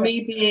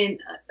me being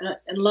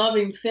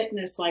loving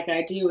fitness like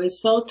I do is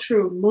so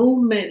true.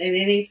 Movement in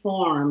any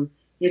form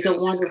is a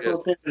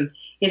wonderful thing.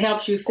 It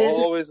helps you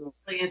physically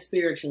and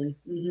spiritually.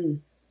 Mm-hmm.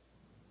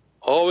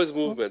 Always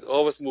movement,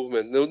 always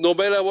movement. No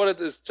matter what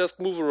it is, just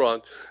move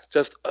around.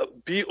 Just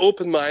be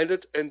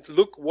open-minded and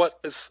look what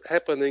is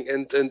happening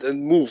and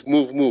move.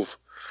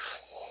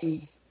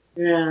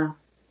 Yeah.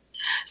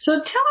 So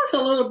tell us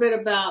a little bit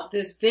about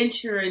this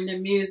venture into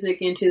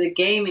music, into the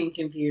gaming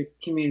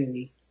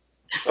community.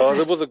 Oh,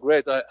 that was a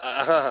great.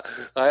 I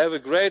have a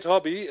great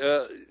hobby.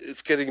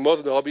 It's getting more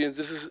than a hobby, and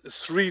this is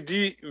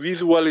 3D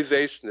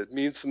visualization. It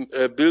means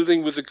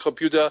building with the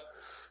computer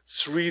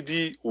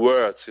 3D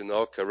words,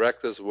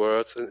 characters,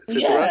 words,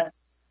 etc.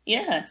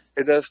 Yes.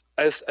 And as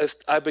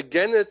I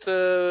began it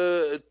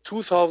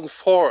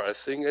 2004, I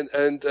think,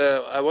 and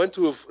I went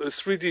to a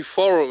 3D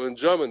forum in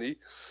Germany,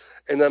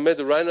 and I met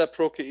Rainer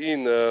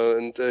Prokein,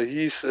 and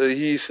he's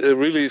a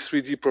really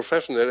 3D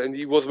professional, and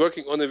he was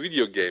working on a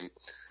video game.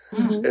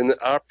 Mm-hmm. An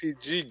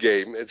RPG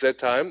game at that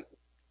time,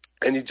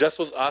 and he just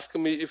was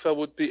asking me if I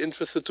would be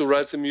interested to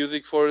write the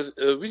music for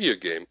a video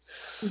game.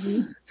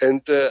 Mm-hmm.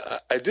 And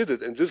I did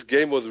it, and this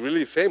game was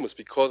really famous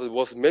because it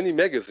was many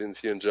magazines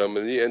here in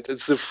Germany, and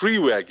it's a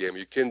freeware game.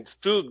 You can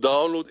still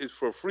download it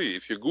for free.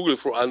 If you Google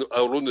for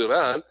Runde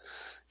Ran,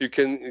 you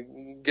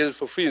can get it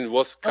for free. And it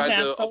was kind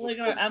of. I'm totally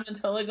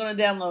going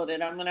to download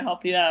it. I'm going to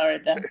help you out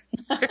right there.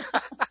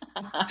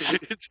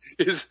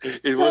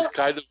 It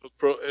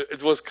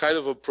was kind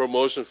of a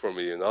promotion for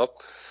me,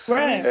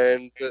 Right.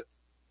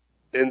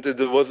 And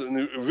there was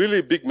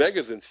really big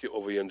magazines here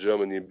over here in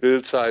Germany,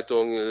 Bild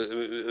Zeitung,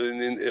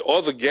 in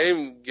all the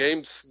game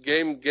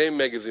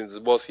magazines.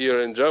 It was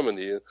here in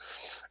Germany,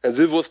 and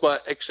this was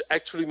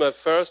actually my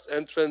first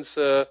entrance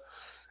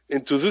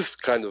into this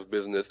kind of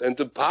business. And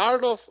the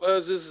part of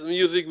this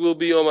music will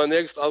be on my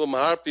next album,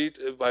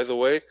 Heartbeat, by the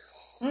way,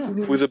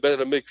 with a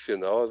better mix. This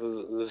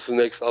is the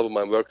next album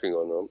I'm working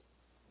on.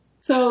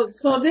 So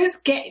this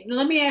game.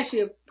 Let me ask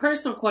you a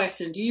personal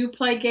question. Do you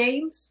play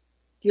games?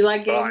 Do you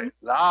like games?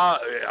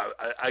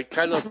 I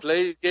cannot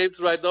play games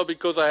right now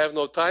because I have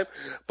no time.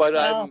 But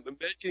I'm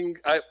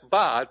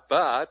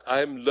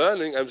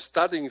learning. I'm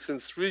studying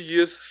since 3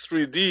 years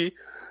 3D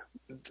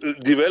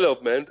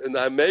development, and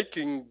I'm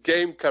making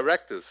game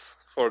characters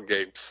for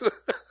games.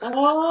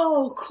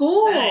 Oh,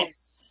 cool!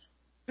 Nice.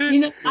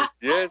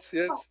 Yes.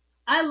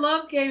 I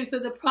love games,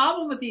 but the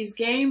problem with these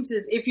games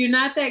is if you're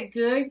not that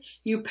good,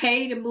 you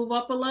pay to move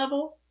up a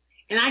level.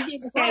 And I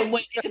get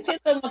wait, it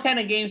depends on what kind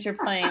of games you're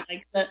playing.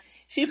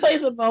 She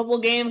plays the mobile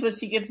games, but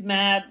she gets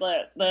mad,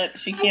 but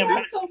she can't.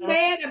 I'm so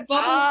mad at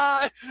both.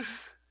 I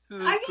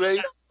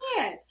get so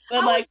mad.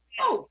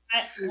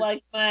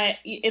 But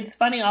it's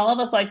funny. All of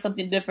us like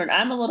something different.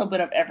 I'm a little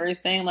bit of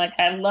everything.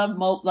 I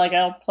love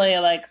I'll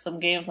play some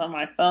games on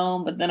my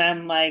phone, but then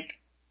I'm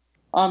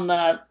on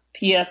the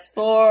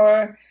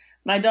PS4.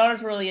 My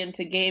daughter's really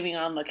into gaming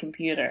on the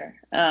computer.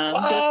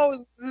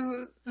 Wow,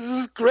 this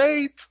is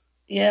great.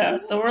 Yeah,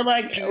 so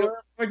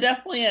we're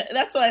definitely,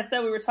 that's what I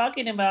said. We were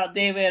talking about,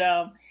 David,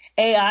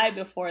 AI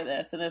before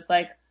this, and it's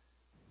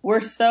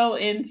we're so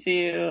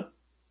into.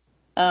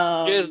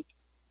 Yes,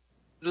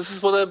 this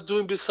is what I'm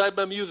doing beside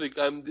my music.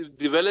 I'm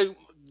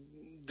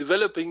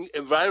developing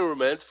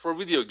environment for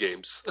video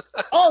games.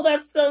 Oh,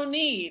 that's so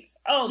neat.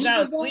 Oh,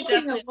 God, we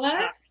definitely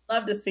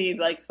love to see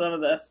some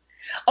of this.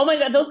 Oh my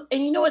God,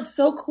 and you know what's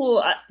so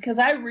cool? Because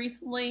I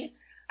recently,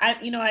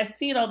 I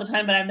see it all the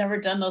time, but I've never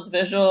done those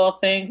visual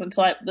things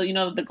until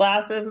the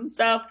glasses and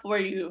stuff where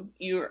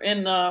you're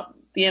in the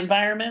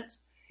environment.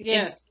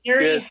 Yes. It's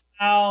scary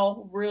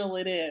how real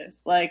it is.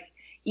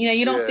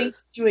 You don't think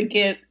you would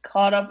get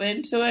caught up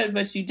into it,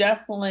 but you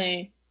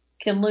definitely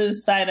can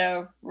lose sight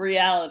of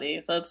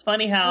reality. So it's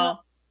funny how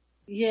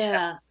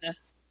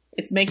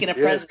it's making a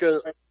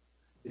presence.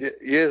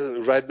 Yes,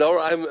 right now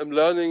I'm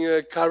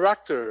learning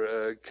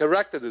character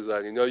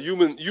design.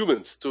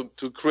 Humans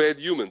to create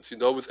humans.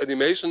 With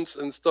animations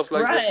and stuff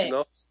like this.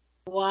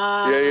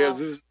 Wow. Yeah.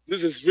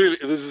 This is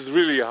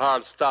really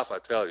hard stuff. I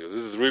tell you,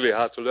 this is really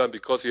hard to learn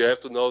because you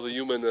have to know the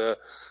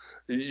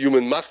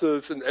human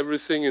muscles and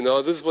everything.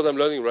 This is what I'm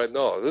learning right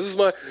now. This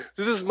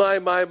is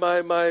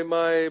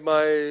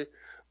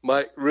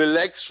my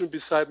relaxation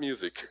beside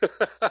music.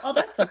 Oh,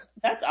 that's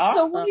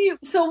awesome.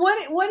 So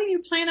what do you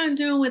plan on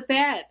doing with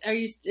that? Are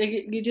you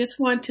just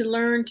want to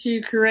learn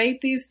to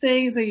create these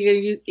things, or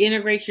you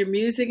integrate your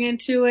music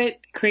into it,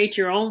 create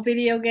your own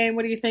video game?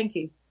 What are you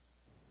thinking?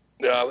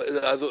 Yeah,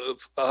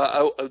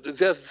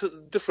 there's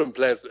different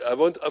plans. I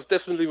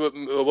definitely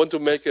want to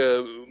make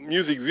a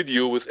music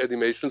video with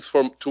animations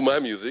to my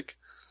music.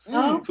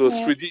 Oh, so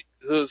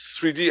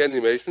 3D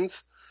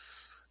animations.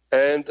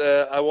 And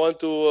I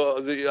want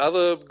to. The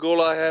other goal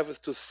I have is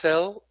to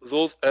sell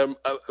those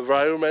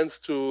environments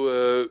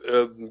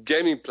to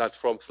gaming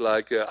platforms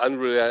like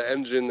Unreal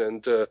Engine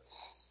and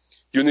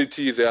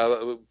Unity. There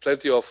are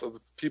plenty of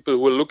people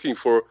who are looking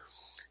for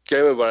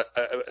game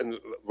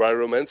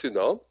environments,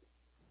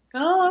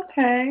 Oh,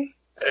 okay.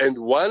 And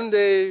one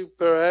day,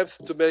 perhaps,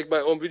 to make my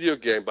own video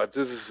game. But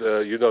this is,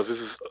 this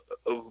is,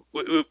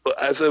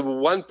 as a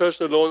one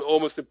person alone,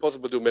 almost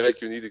impossible to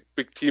make. You need a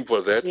big team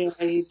for that. Yeah,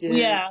 you do.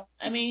 Yeah,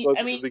 I mean,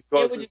 it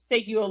would just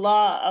take you a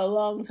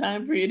long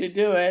time for you to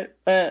do it.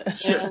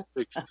 But Yeah.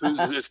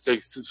 It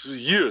takes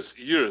years.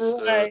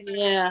 Right.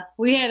 Yeah,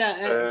 we had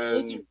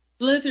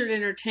Blizzard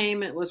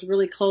Entertainment was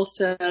really close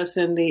to us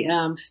in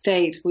the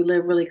States. We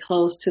live really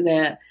close to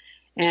that,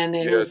 and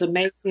it was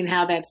amazing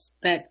how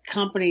that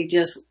company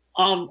just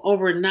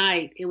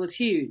overnight it was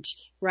huge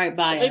right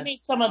by they us.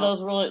 made some of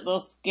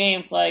those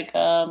games like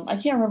I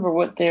can't remember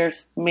what their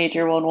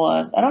major one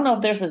was. I don't know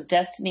if theirs was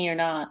Destiny or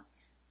not.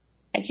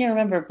 I can't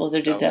remember if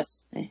Blizzard did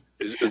Destiny.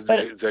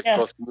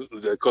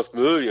 They cost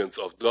millions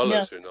of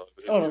dollars,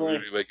 Totally. To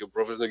really make a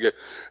professional game.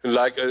 And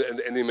like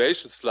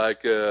animations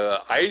like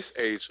Ice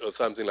Age or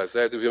something like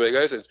that. If you make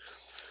Ice Age,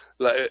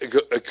 like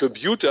a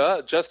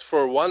computer just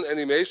for one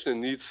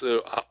animation needs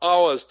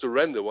hours to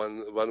render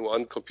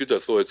one computer.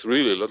 So it's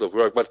really a lot of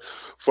work. But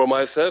for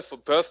myself,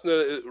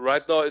 personally,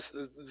 right now is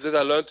that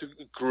I learned to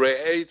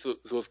create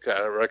those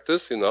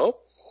characters,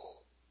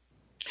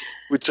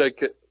 which I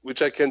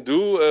can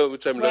do,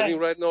 which I'm learning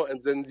right now,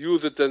 and then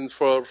use it then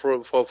for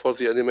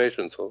the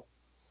animation. So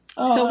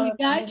we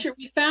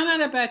found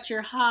out about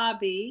your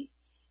hobby.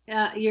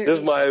 This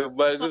is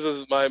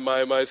my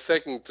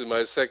second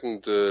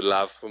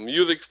love.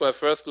 Music's my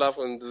first love,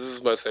 and this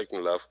is my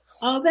second love.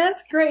 Oh,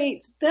 that's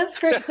great. That's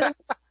great.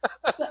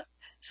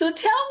 So tell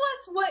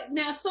us what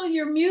now. So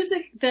your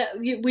music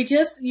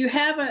you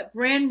have a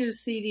brand new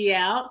CD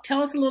out.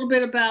 Tell us a little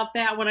bit about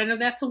that one. I know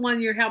that's the one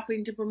you're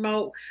helping to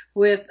promote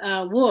with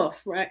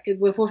Wolf, right?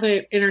 With Wolf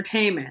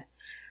Entertainment.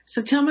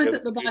 So tell us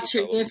about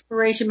your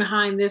inspiration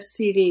behind this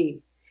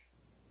CD.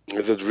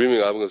 The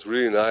Dreaming album was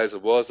really nice.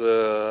 It was,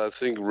 I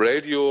think,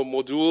 Radio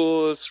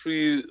Module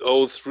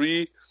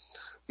 303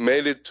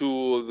 made it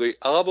to the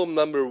album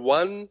number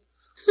 1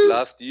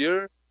 last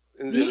year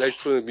in the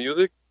electronic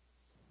music.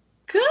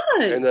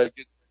 Good. And I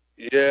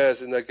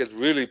get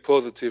really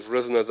positive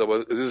resonance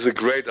about it. This is a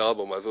great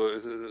album.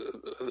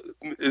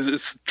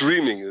 It's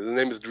Dreaming. The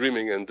name is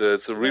Dreaming, and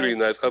it's a really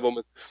nice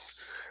album.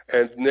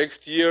 And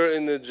next year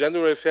in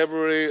January,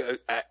 February,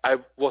 I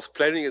was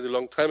planning it a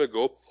long time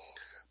ago.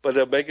 But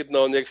I make it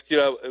now next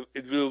year.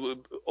 It will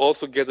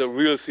also get a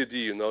real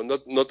CD,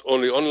 not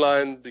only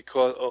online,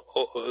 because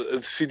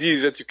a CD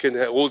that you can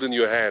hold in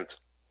your hand.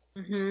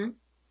 Mm-hmm.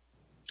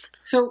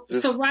 So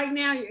right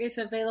now it's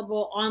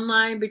available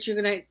online, but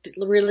you're going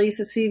to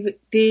release a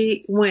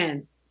CD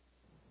when?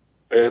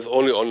 It's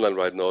only online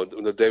right now.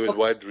 The David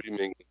White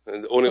Dreaming,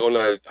 and only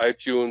online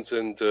iTunes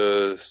and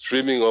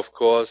streaming, of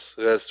course.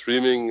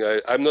 Streaming.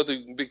 I'm not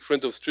a big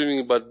friend of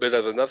streaming, but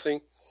better than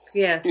nothing.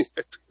 Yes.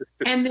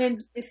 And then,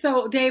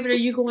 so David, are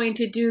you going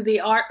to do the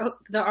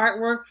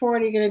artwork for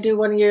it? Are you going to do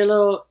one of your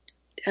little,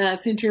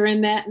 since you're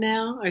in that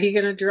now, are you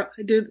going to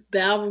do the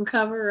album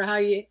cover, or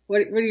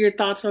what are your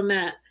thoughts on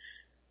that?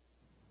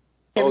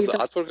 The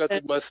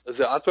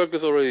artwork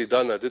is already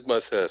done. I did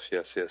myself.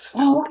 Yes.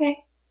 Oh,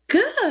 okay.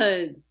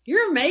 Good.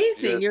 You're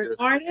amazing. You're an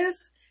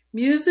artist,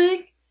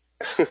 music,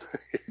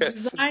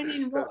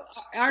 designing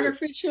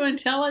artificial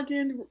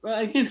intelligence.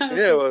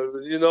 Yeah,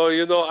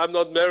 well, I'm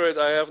not married.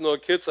 I have no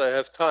kids. I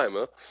have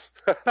time.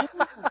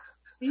 Huh?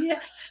 Yeah.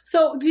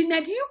 So do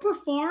you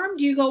perform?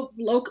 Do you go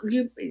local?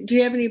 Do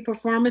you have any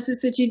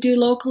performances that you do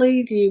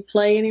locally? Do you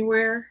play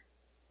anywhere?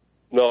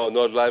 No,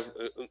 not live.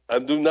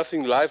 I'm doing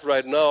nothing live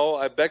right now.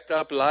 I backed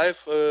up live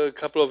a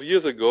couple of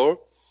years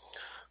ago.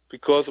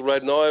 Because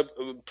right now I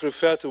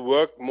prefer to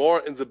work more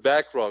in the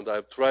background.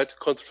 I try to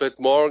concentrate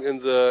more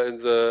in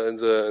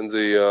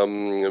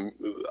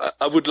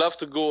I would love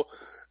to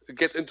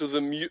get into the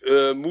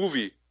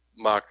movie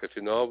market,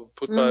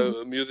 put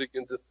my music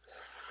into.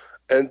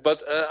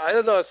 But I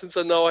don't know. Since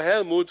I know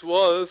Helmut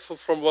Wolf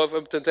from Wolf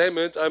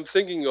Entertainment, I'm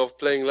thinking of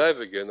playing live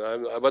again.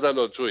 But I'm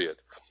not sure yet.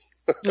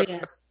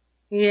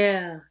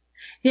 Yeah.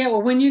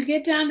 Well, when you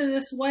get down to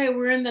this way,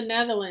 we're in the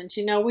Netherlands.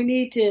 We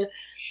need to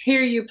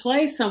hear you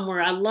play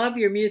somewhere. I love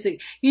your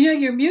music.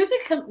 Your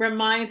music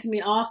reminds me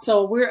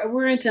also,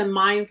 we're into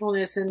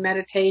mindfulness and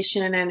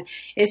meditation, and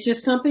it's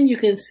just something you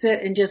can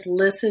sit and just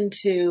listen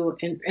to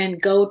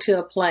and go to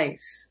a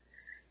place.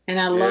 And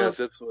I love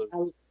Music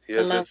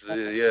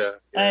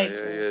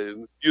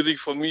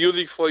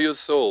for your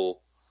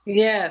soul.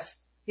 Yes.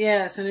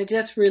 And it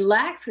just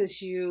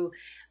relaxes you.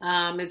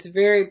 It's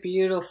very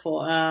beautiful.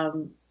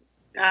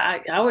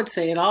 I would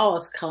say it all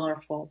is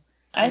colorful.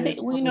 I think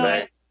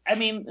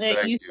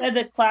you said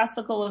that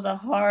classical is a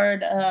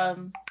hard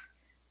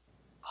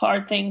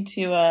thing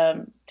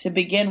to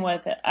begin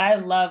with. I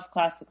love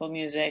classical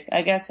music.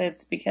 I guess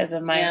it's because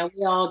of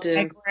we all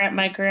do.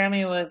 My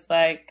Grammy was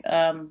like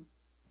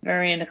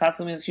very into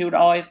classical music, she would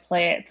always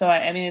play it. So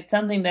I mean, it's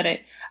something that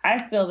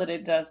I feel that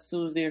it does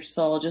soothe your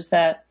soul. Just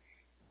that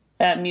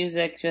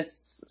music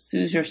just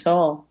soothes your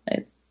soul.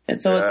 It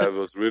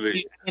was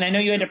really. And I know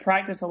you had to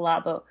practice a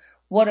lot, but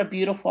what a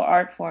beautiful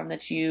art form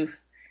that you've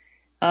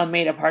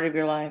made a part of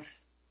your life.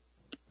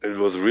 It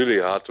was really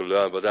hard to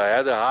learn, but I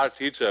had a hard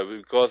teacher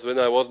because when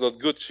I was not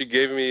good, she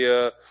gave me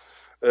a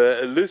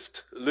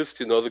list,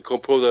 the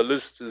composer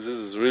list. This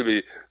is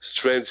really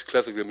strange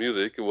classical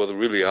music. It was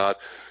really hard.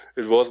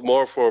 It was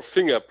more for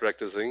finger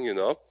practicing,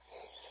 You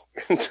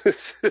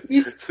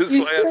still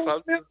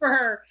remember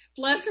her.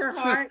 Bless her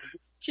heart.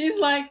 She's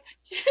like,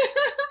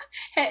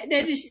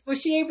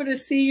 was she able to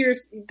see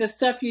the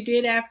stuff you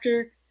did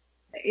after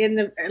in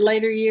the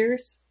later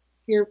years?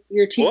 Your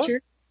teacher?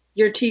 What?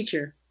 Your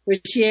teacher. Was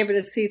she able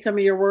to see some of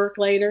your work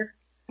later?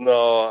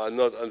 No,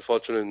 not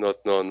unfortunately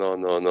not.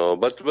 No.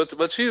 But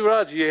she's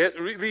right.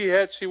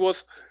 She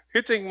was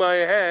hitting my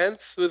hands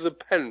with a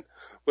pen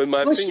when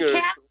my was fingers.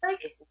 Was she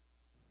Catholic?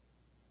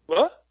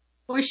 What?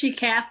 Was she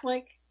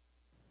Catholic?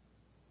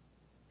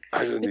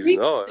 I don't even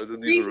know. I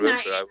don't even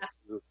remember.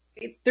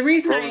 The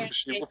reason I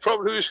asked,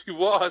 probably she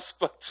was,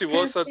 but she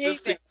was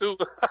artistic too.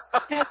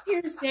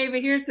 Here's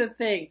the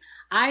thing.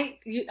 I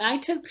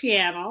took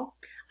piano.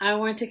 I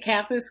went to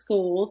Catholic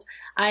schools.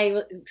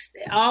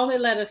 All they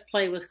let us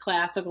play was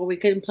classical. We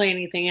couldn't play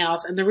anything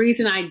else. And the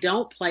reason I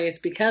don't play is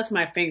because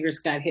my fingers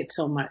got hit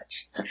so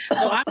much.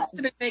 So I must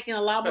have been making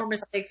a lot more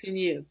mistakes than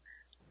you.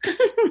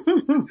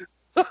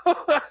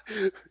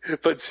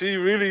 But she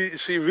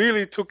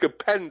really took a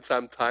pen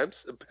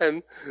sometimes, a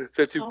pen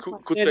that you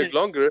could make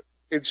longer.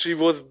 And she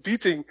was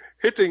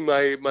hitting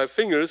my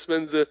fingers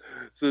when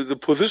the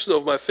position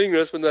of my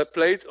fingers when I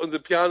played on the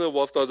piano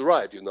was not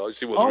right.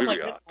 She was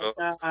really hard.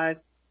 God.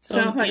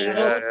 Sounds like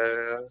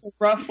it's a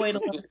rough way to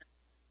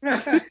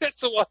learn.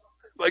 So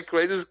my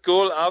greatest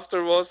goal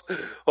after was,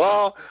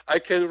 I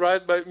can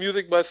write my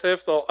music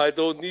myself now. I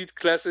don't need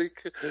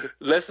classic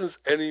lessons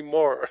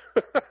anymore.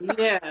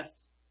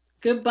 Yes.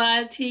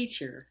 Goodbye,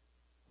 teacher.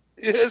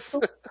 Yes.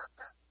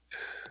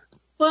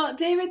 Well,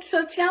 David,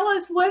 so tell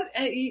us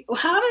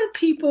how do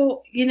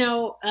people,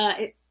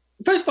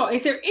 first of all,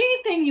 is there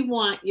anything you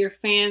want your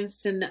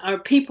fans to know, or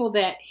people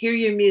that hear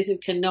your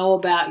music to know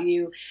about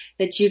you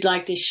that you'd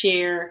like to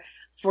share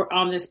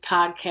on this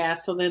podcast,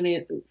 so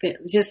then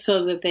just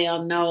so that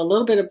they'll know a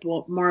little bit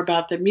more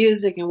about the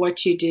music and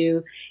what you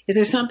do? Is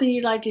there something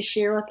you'd like to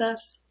share with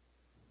us?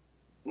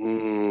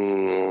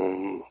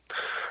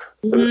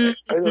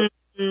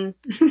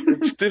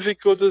 It's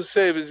difficult to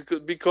say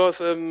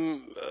because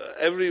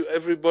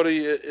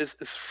everybody is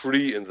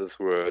free in this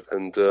world,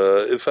 and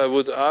if I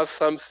would ask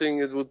something,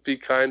 it would be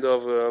kind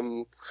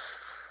of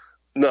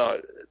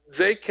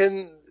they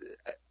can.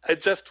 I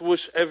just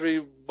wish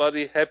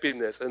everybody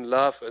happiness and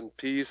love and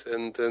peace,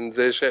 and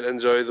they shall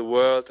enjoy the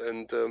world.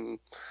 And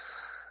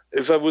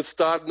if I would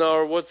start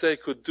now, what they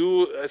could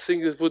do, I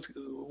think it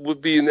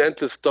would be an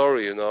endless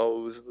story.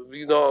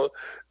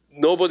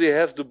 Nobody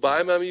has to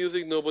buy my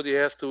music. Nobody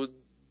has to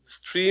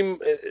stream.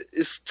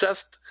 It's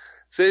just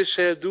they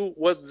shall do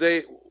what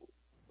they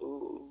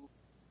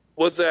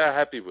are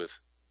happy with.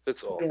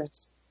 That's all.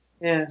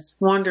 Yes,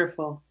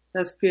 wonderful.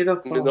 That's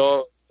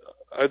beautiful.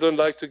 I don't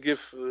like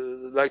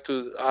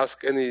to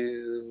ask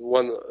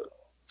anyone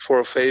for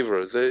a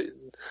favor. They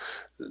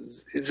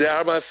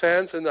are my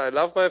fans, and I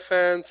love my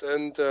fans,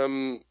 and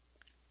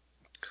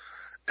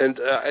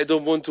I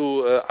don't want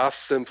to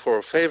ask them for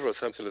a favor or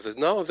something like that.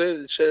 No,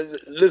 they shall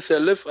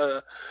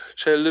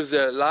live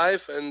their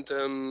life, and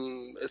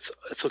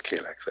it's okay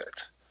like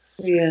that.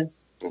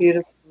 Yes,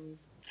 beautiful.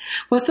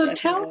 Well, so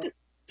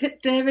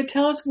David,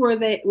 tell us where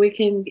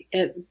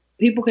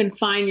people can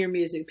find your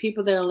music.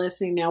 People that are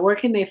listening now, where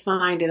can they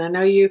find it? I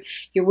know you're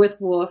with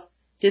Wolf.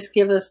 Just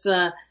give us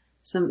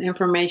some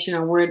information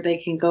on where they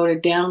can go to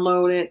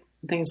download it,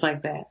 things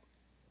like that.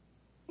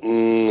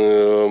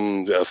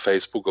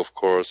 Facebook, of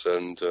course,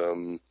 and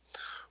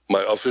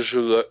my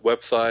official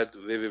website,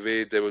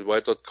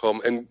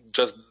 www.davidwhite.com, and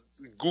just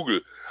Google.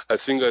 I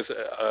think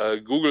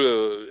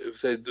Google,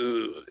 if they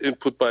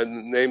input my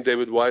name,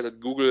 David White, at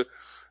Google,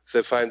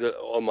 they find it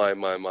on my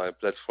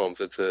platforms.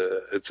 It's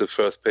the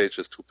first page,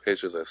 it's 2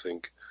 pages, I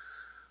think.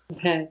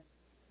 Okay.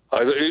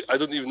 I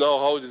don't even know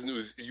how it is in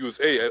the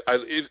USA.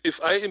 If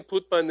I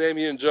input my name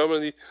here in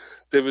Germany,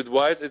 David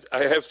White,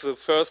 I have the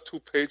first 2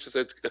 pages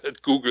at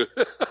Google.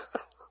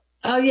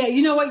 Oh yeah,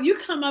 you know what? You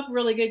come up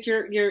really good.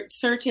 Your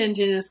search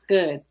engine is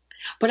good,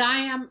 but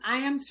I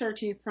am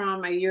searching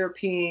from a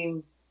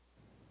European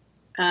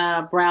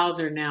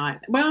browser now.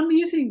 Well, I'm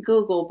using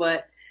Google,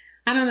 but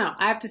I don't know.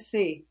 I have to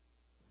see.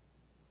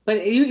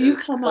 But you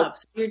come up,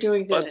 so you're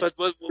doing good. But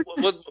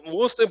what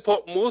most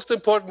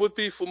important would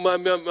be for my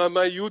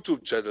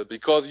YouTube channel,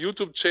 because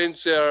YouTube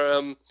changed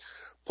their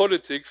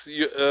politics.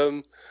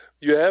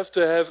 You have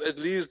to have at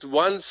least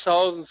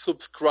 1,000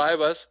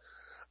 subscribers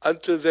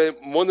until they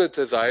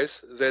monetize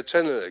their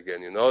channel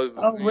again.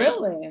 Oh,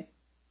 really?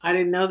 I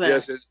didn't know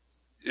that.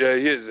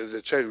 Yes,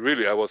 the channel.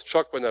 Really, I was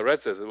shocked when I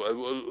read this.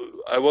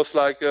 I was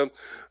like,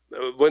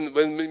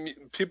 when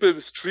people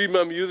stream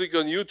my music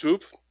on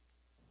YouTube,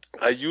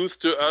 I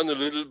used to earn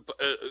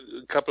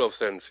a couple of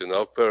cents,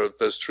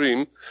 per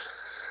stream.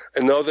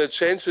 And now they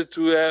changed it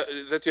to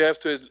that you have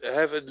to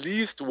have at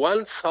least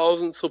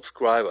 1,000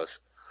 subscribers.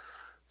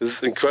 This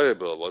is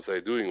incredible what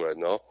they're doing right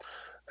now.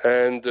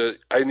 And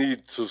I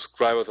need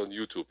subscribers on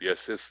YouTube.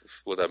 Yes, this is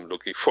what I'm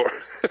looking for.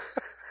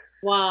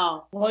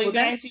 Wow. Well, you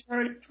guys, you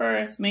heard it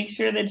first. Make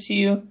sure that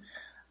you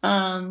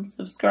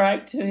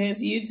subscribe to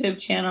his YouTube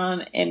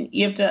channel, and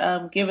you have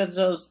to give us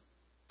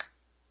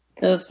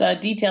those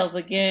details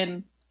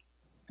again,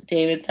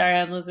 David. Sorry,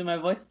 I'm losing my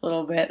voice a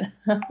little bit.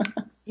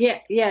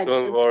 Yeah.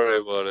 Don't worry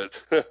about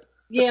it.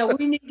 Yeah,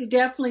 we need to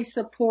definitely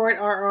support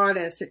our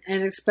artists,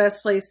 and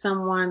especially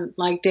someone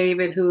like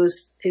David,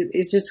 who's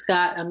just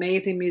got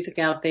amazing music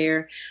out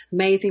there,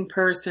 amazing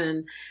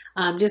person.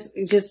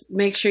 Just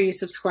make sure you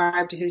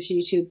subscribe to his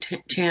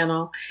YouTube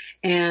channel.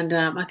 And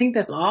I think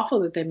that's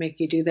awful that they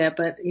make you do that,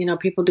 but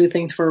people do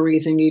things for a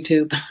reason.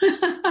 YouTube.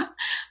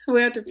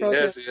 We have to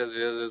protest.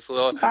 Yes.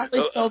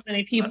 Probably so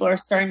many people are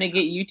starting to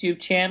get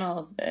YouTube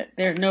channels that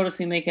they're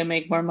noticing they can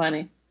make more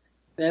money.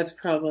 That's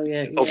probably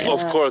it. Of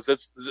Yeah. course,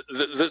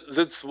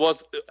 that's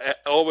what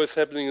always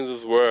happening in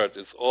this world.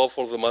 It's all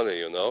for the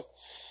money, It's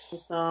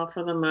all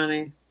for the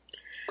money.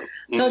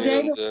 So,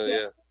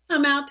 David,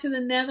 come out to the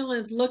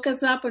Netherlands, look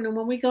us up, and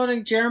when we go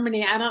to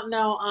Germany, I don't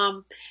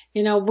know,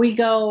 we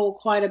go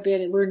quite a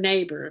bit. We're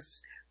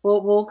neighbors.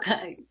 We'll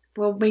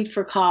meet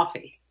for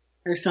coffee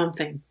or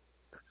something,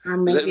 or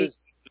maybe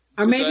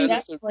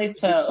definitely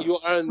so. You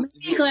are.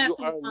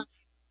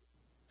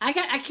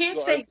 I can't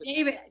say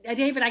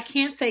David. I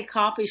can't say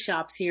coffee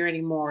shops here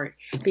anymore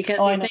because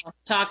they think I'm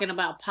talking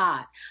about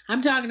pot.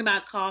 I'm talking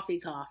about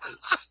coffee.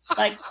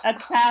 Like a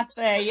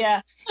cafe,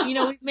 yeah.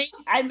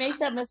 I make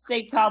that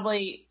mistake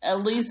probably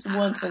at least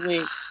once a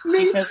week.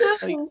 Me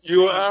too.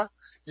 You are.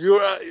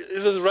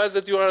 Is it right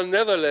that you are in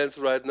Netherlands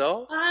right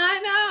now? I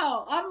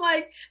know. I'm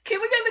like,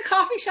 can we go to the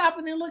coffee shop?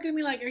 And they look at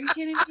me like, are you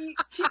kidding me?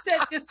 She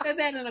just said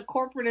that in a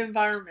corporate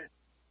environment.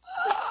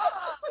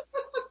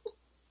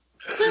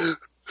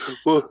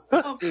 Well,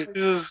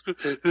 this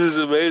is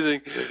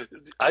amazing.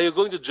 Are you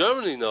going to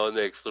Germany now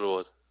next or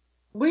what?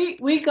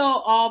 We go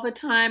all the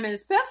time, and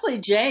especially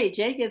Jay.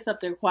 Jay gets up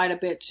there quite a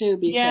bit too.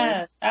 Because,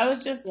 yes, I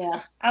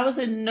was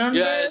in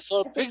Nuremberg. Yeah, I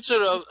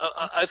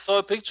saw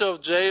a picture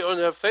of Jay on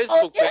her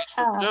Facebook page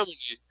from Germany.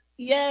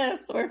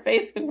 Yes, we're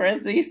Facebook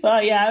friends. You saw,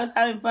 I was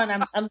having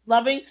fun. I'm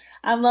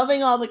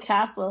loving all the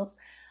castles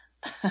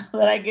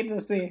that I get to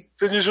see.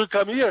 Then you should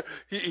come here.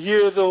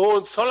 Here is the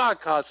Hohenzollern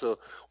Castle,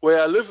 where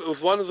I live. It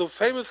was one of the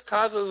famous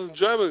castles in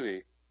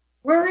Germany.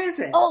 Where is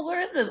it? Oh,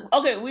 where is it?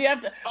 Okay, we have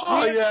to.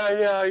 Oh,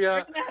 yeah.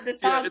 We're gonna have to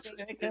talk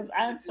because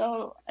I'm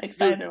so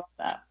excited about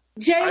that.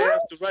 Jay, I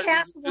have to what write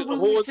castle the we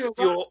whole went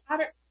to?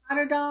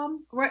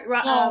 Rotterdam?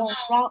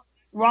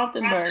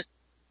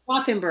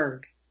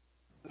 Rothenburg.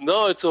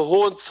 No, it's a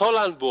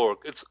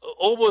Hohenzollernburg. It's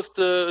almost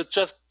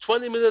just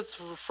 20 minutes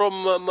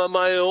from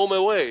my home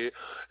away.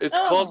 It's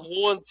called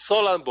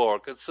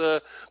Hohenzollernburg. It's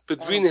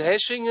between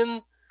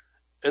Heschingen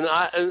and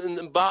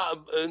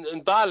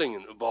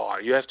Balingen. Boy,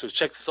 you have to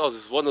check this out.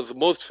 It's one of the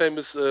most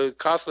famous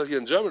castles here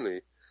in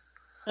Germany.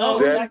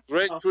 They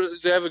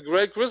have a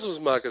great Christmas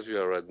market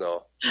here right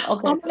now.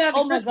 Okay.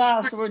 Oh my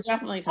gosh, so we're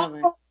definitely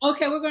coming.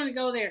 Okay, we're going to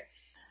go there.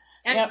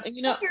 And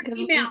your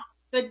email.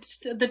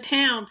 The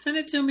town. Send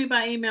it to me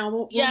by email.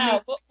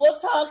 We'll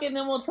talk and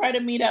then we'll try to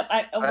meet up.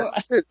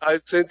 I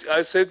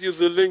sent you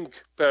the link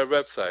per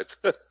website.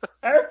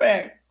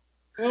 Perfect.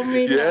 We'll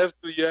meet up.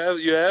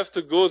 You have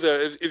to go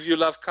there. If you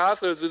love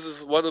castles, this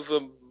is one of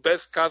the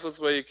best castles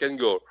where you can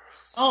go.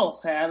 Oh,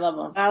 okay, I love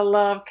them. I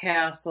love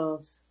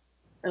castles.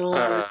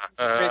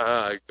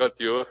 I got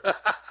you.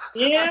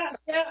 Yeah.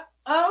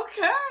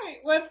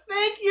 Okay. Well,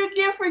 thank you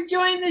again for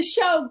joining the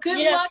show. Good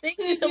luck. Thank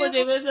you so much,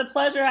 David. It was a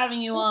pleasure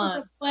having you on.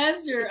 It was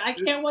a pleasure. I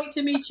can't wait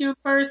to meet you in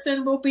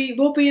person. We'll be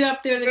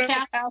up there. The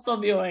castle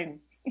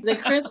viewing.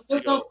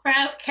 We'll go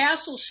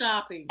castle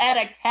shopping at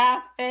a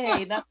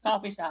cafe, not a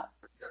coffee shop.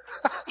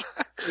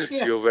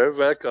 You're very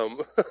welcome.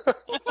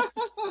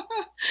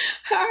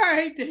 All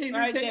right, David. All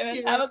right,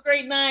 David. Have a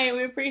great night.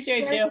 We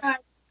appreciate you.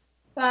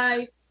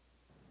 Bye.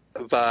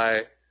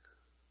 Bye.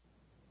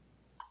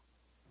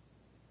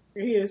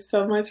 He is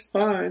so much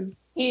fun.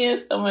 He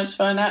is so much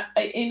fun. I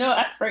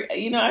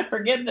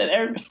forget that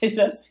everybody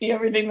does see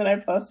everything that I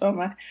post on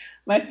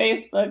my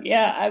Facebook.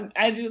 Yeah,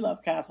 I do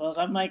love castles.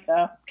 I'm like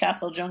a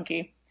castle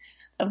junkie.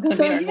 That's going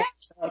to be our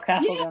next show,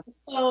 castle junkie.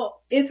 So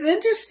it's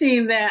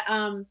interesting that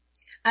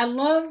I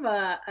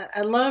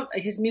love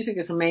his music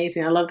is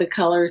amazing. I love the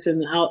colors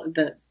and all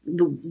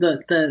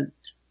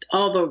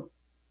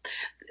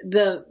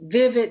the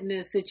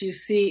vividness that you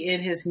see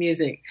in his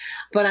music.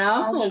 But I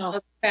also love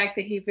the fact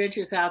that he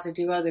ventures out to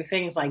do other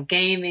things like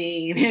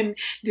gaming and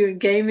doing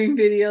gaming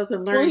videos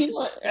and learning.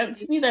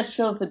 To me, that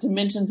shows the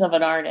dimensions of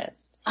an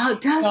artist. Oh,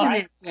 doesn't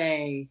it,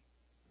 Jay?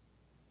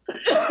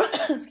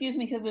 Excuse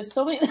me, because there's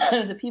so many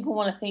times that people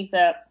want to think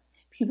that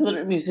people that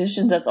are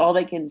musicians, that's all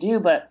they can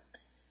do, but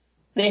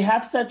they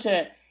have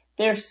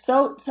they're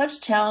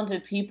such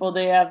talented people.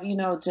 They have,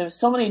 just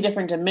so many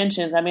different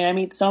dimensions. I mean, I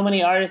meet so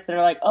many artists that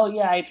are like, oh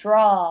yeah, I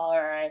draw,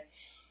 or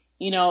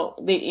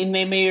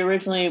they may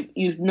originally,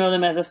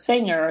 them as a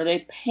singer, or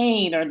they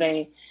paint, or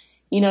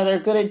they're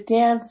good at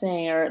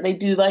dancing, or they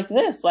do like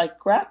this, like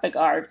graphic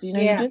arts. You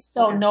just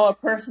don't know a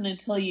person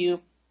until you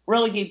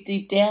really get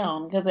deep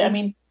down. Because, I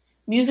mean,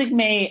 music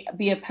may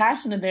be a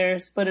passion of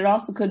theirs, but it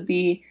also could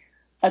be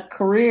a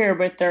career,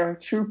 but their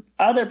true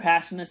other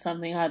passion is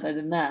something other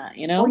than that,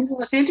 Well,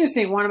 it's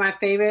interesting. One of my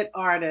favorite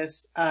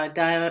artists,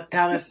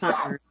 Donna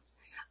Summers,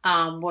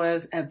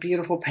 was a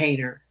beautiful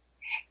painter.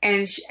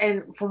 And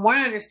from what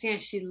I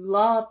understand, she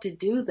loved to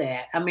do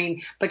that. I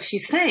mean, but she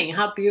sang.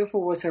 How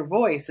beautiful was her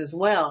voice as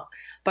well.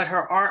 But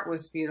her art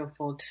was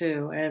beautiful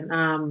too.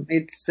 And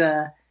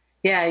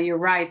you're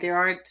right. There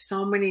are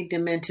so many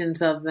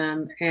dimensions of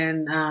them,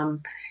 and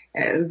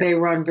they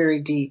run very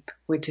deep,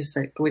 which is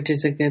a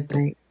good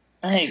thing.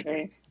 I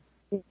agree.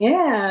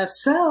 Yeah.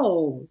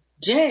 So,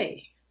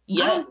 Jay,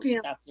 yeah, I'm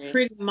feeling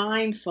pretty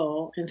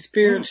mindful and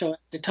spiritual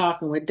after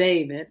talking with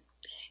David,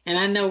 and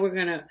I know we're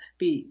gonna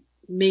be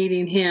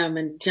meeting him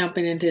and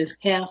jumping into his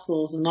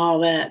castles and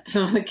all that,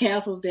 some of the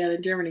castles down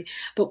in Germany.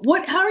 But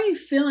how are you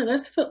feeling?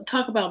 Let's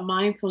talk about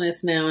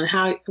mindfulness now, and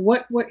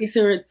what is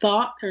there a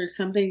thought or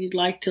something you'd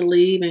like to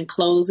leave in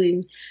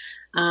closing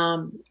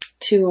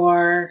to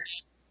our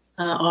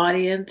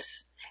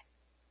audience?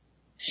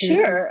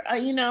 Sure.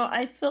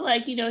 I feel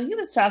like, he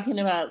was talking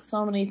about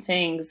so many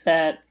things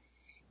that,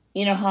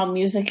 how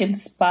music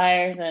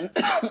inspires and,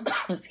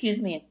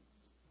 excuse me.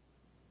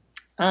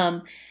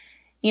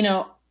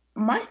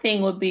 My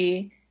thing would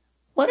be,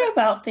 what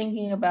about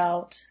thinking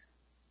about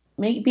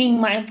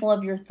being mindful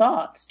of your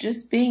thoughts,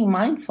 just being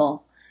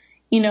mindful?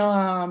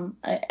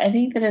 I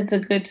think that it's a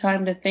good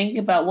time to think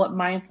about what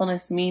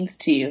mindfulness means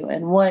to you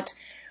and what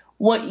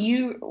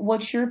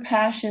your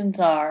passions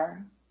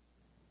are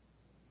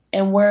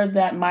and where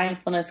that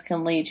mindfulness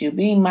can lead you.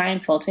 Being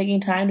mindful,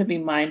 taking time to be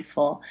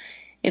mindful.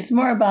 It's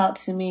more about,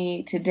 to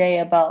me today,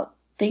 about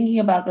thinking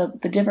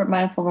about the different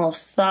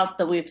mindfulness thoughts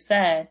that we've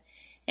said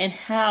and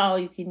how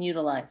you can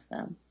utilize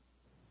them.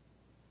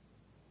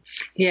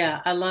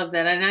 Yeah, I love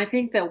that. And I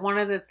think that one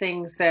of the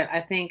things that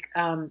I think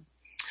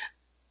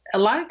a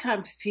lot of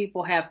times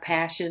people have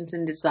passions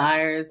and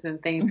desires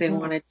and things they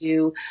want to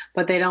do,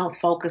 but they don't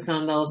focus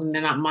on those and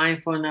they're not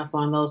mindful enough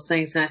on those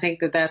things. And I think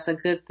that that's a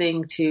good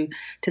thing to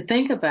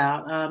think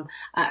about.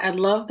 I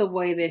love the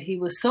way that he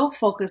was so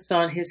focused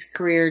on his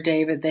career,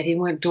 David, that he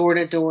went door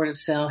to door to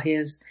sell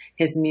his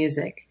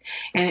music.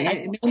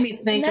 And it made me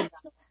think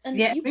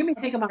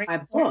about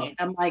my book.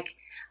 I'm like,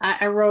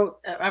 I've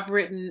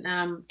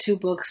written 2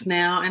 books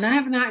now, and I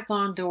have not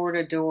gone door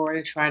to door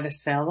to try to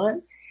sell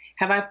it.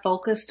 Have I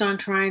focused on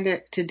trying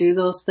to do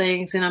those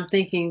things? And I'm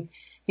thinking,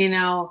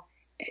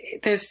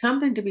 there's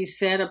something to be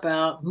said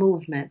about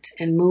movement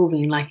and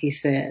moving, like he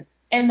said.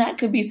 And that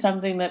could be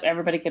something that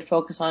everybody could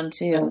focus on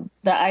too.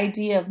 The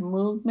idea of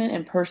movement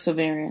and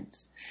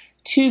perseverance.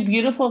 2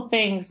 beautiful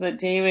things that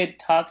David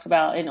talked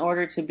about in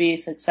order to be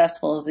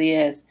successful as he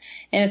is.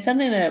 And it's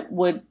something that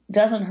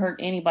doesn't hurt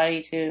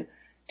anybody to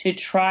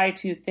try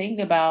to think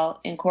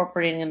about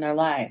incorporating in their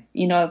life.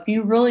 If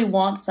you really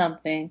want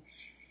something,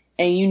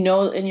 and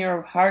in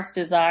your heart's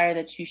desire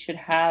that you should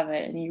have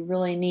it and you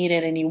really need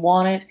it and you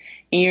want it,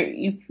 and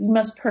you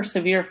must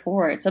persevere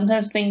for it.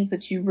 Sometimes things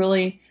that you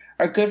really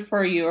are good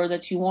for you or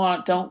that you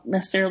want don't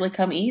necessarily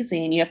come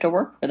easy, and you have to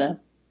work for them.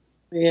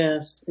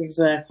 Yes,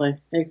 exactly.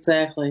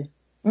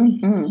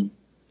 Mm-hmm.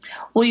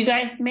 Well, you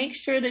guys, make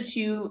sure that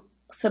you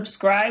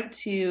subscribe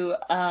to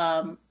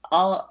all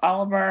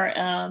of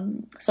our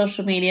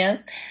social medias.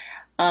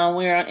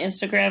 We're on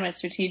Instagram at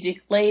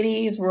Strategic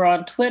Ladies. We're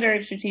on Twitter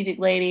at Strategic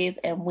Ladies,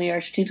 and we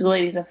are Strategic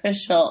Ladies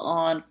Official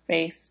on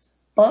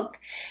Facebook.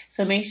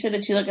 So make sure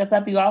that you look us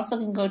up. You also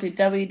can go to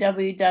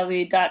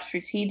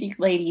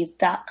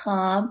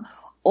www.strategicladies.com,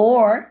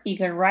 or you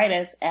can write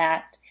us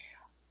at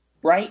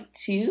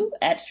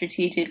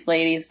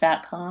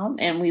strategicladies.com,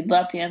 and we'd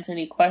love to answer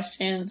any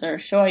questions or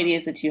show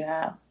ideas that you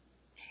have.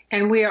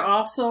 And we are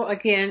also,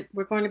 again,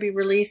 we're going to be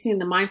releasing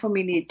the Mindful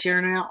Media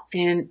Journal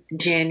in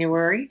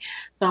January.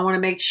 So I want to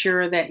make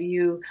sure that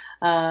you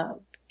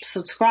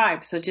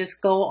subscribe. So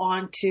just go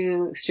on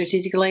to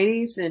Strategic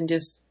Ladies and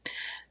just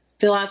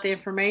fill out the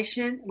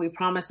information. We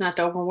promise not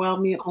to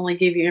overwhelm you, only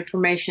give you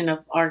information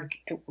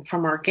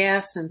from our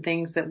guests and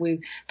things that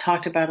we've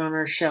talked about on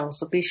our show.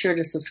 So be sure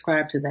to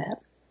subscribe to that.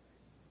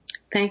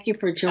 Thank you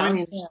for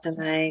joining us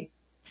tonight.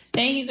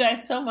 Thank you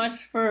guys so much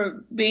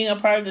for being a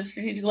part of the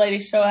Strategic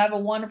Ladies Show. Have a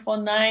wonderful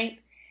night,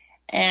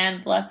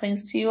 and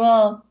blessings to you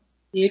all.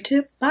 You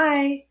too.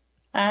 Bye.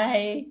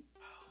 Bye.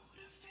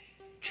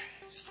 Motivate,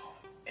 transform,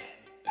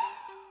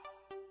 empower.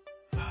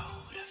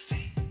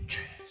 Motivate,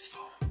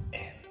 transform,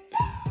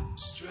 empower.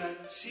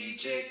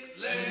 Strategic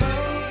Ladies.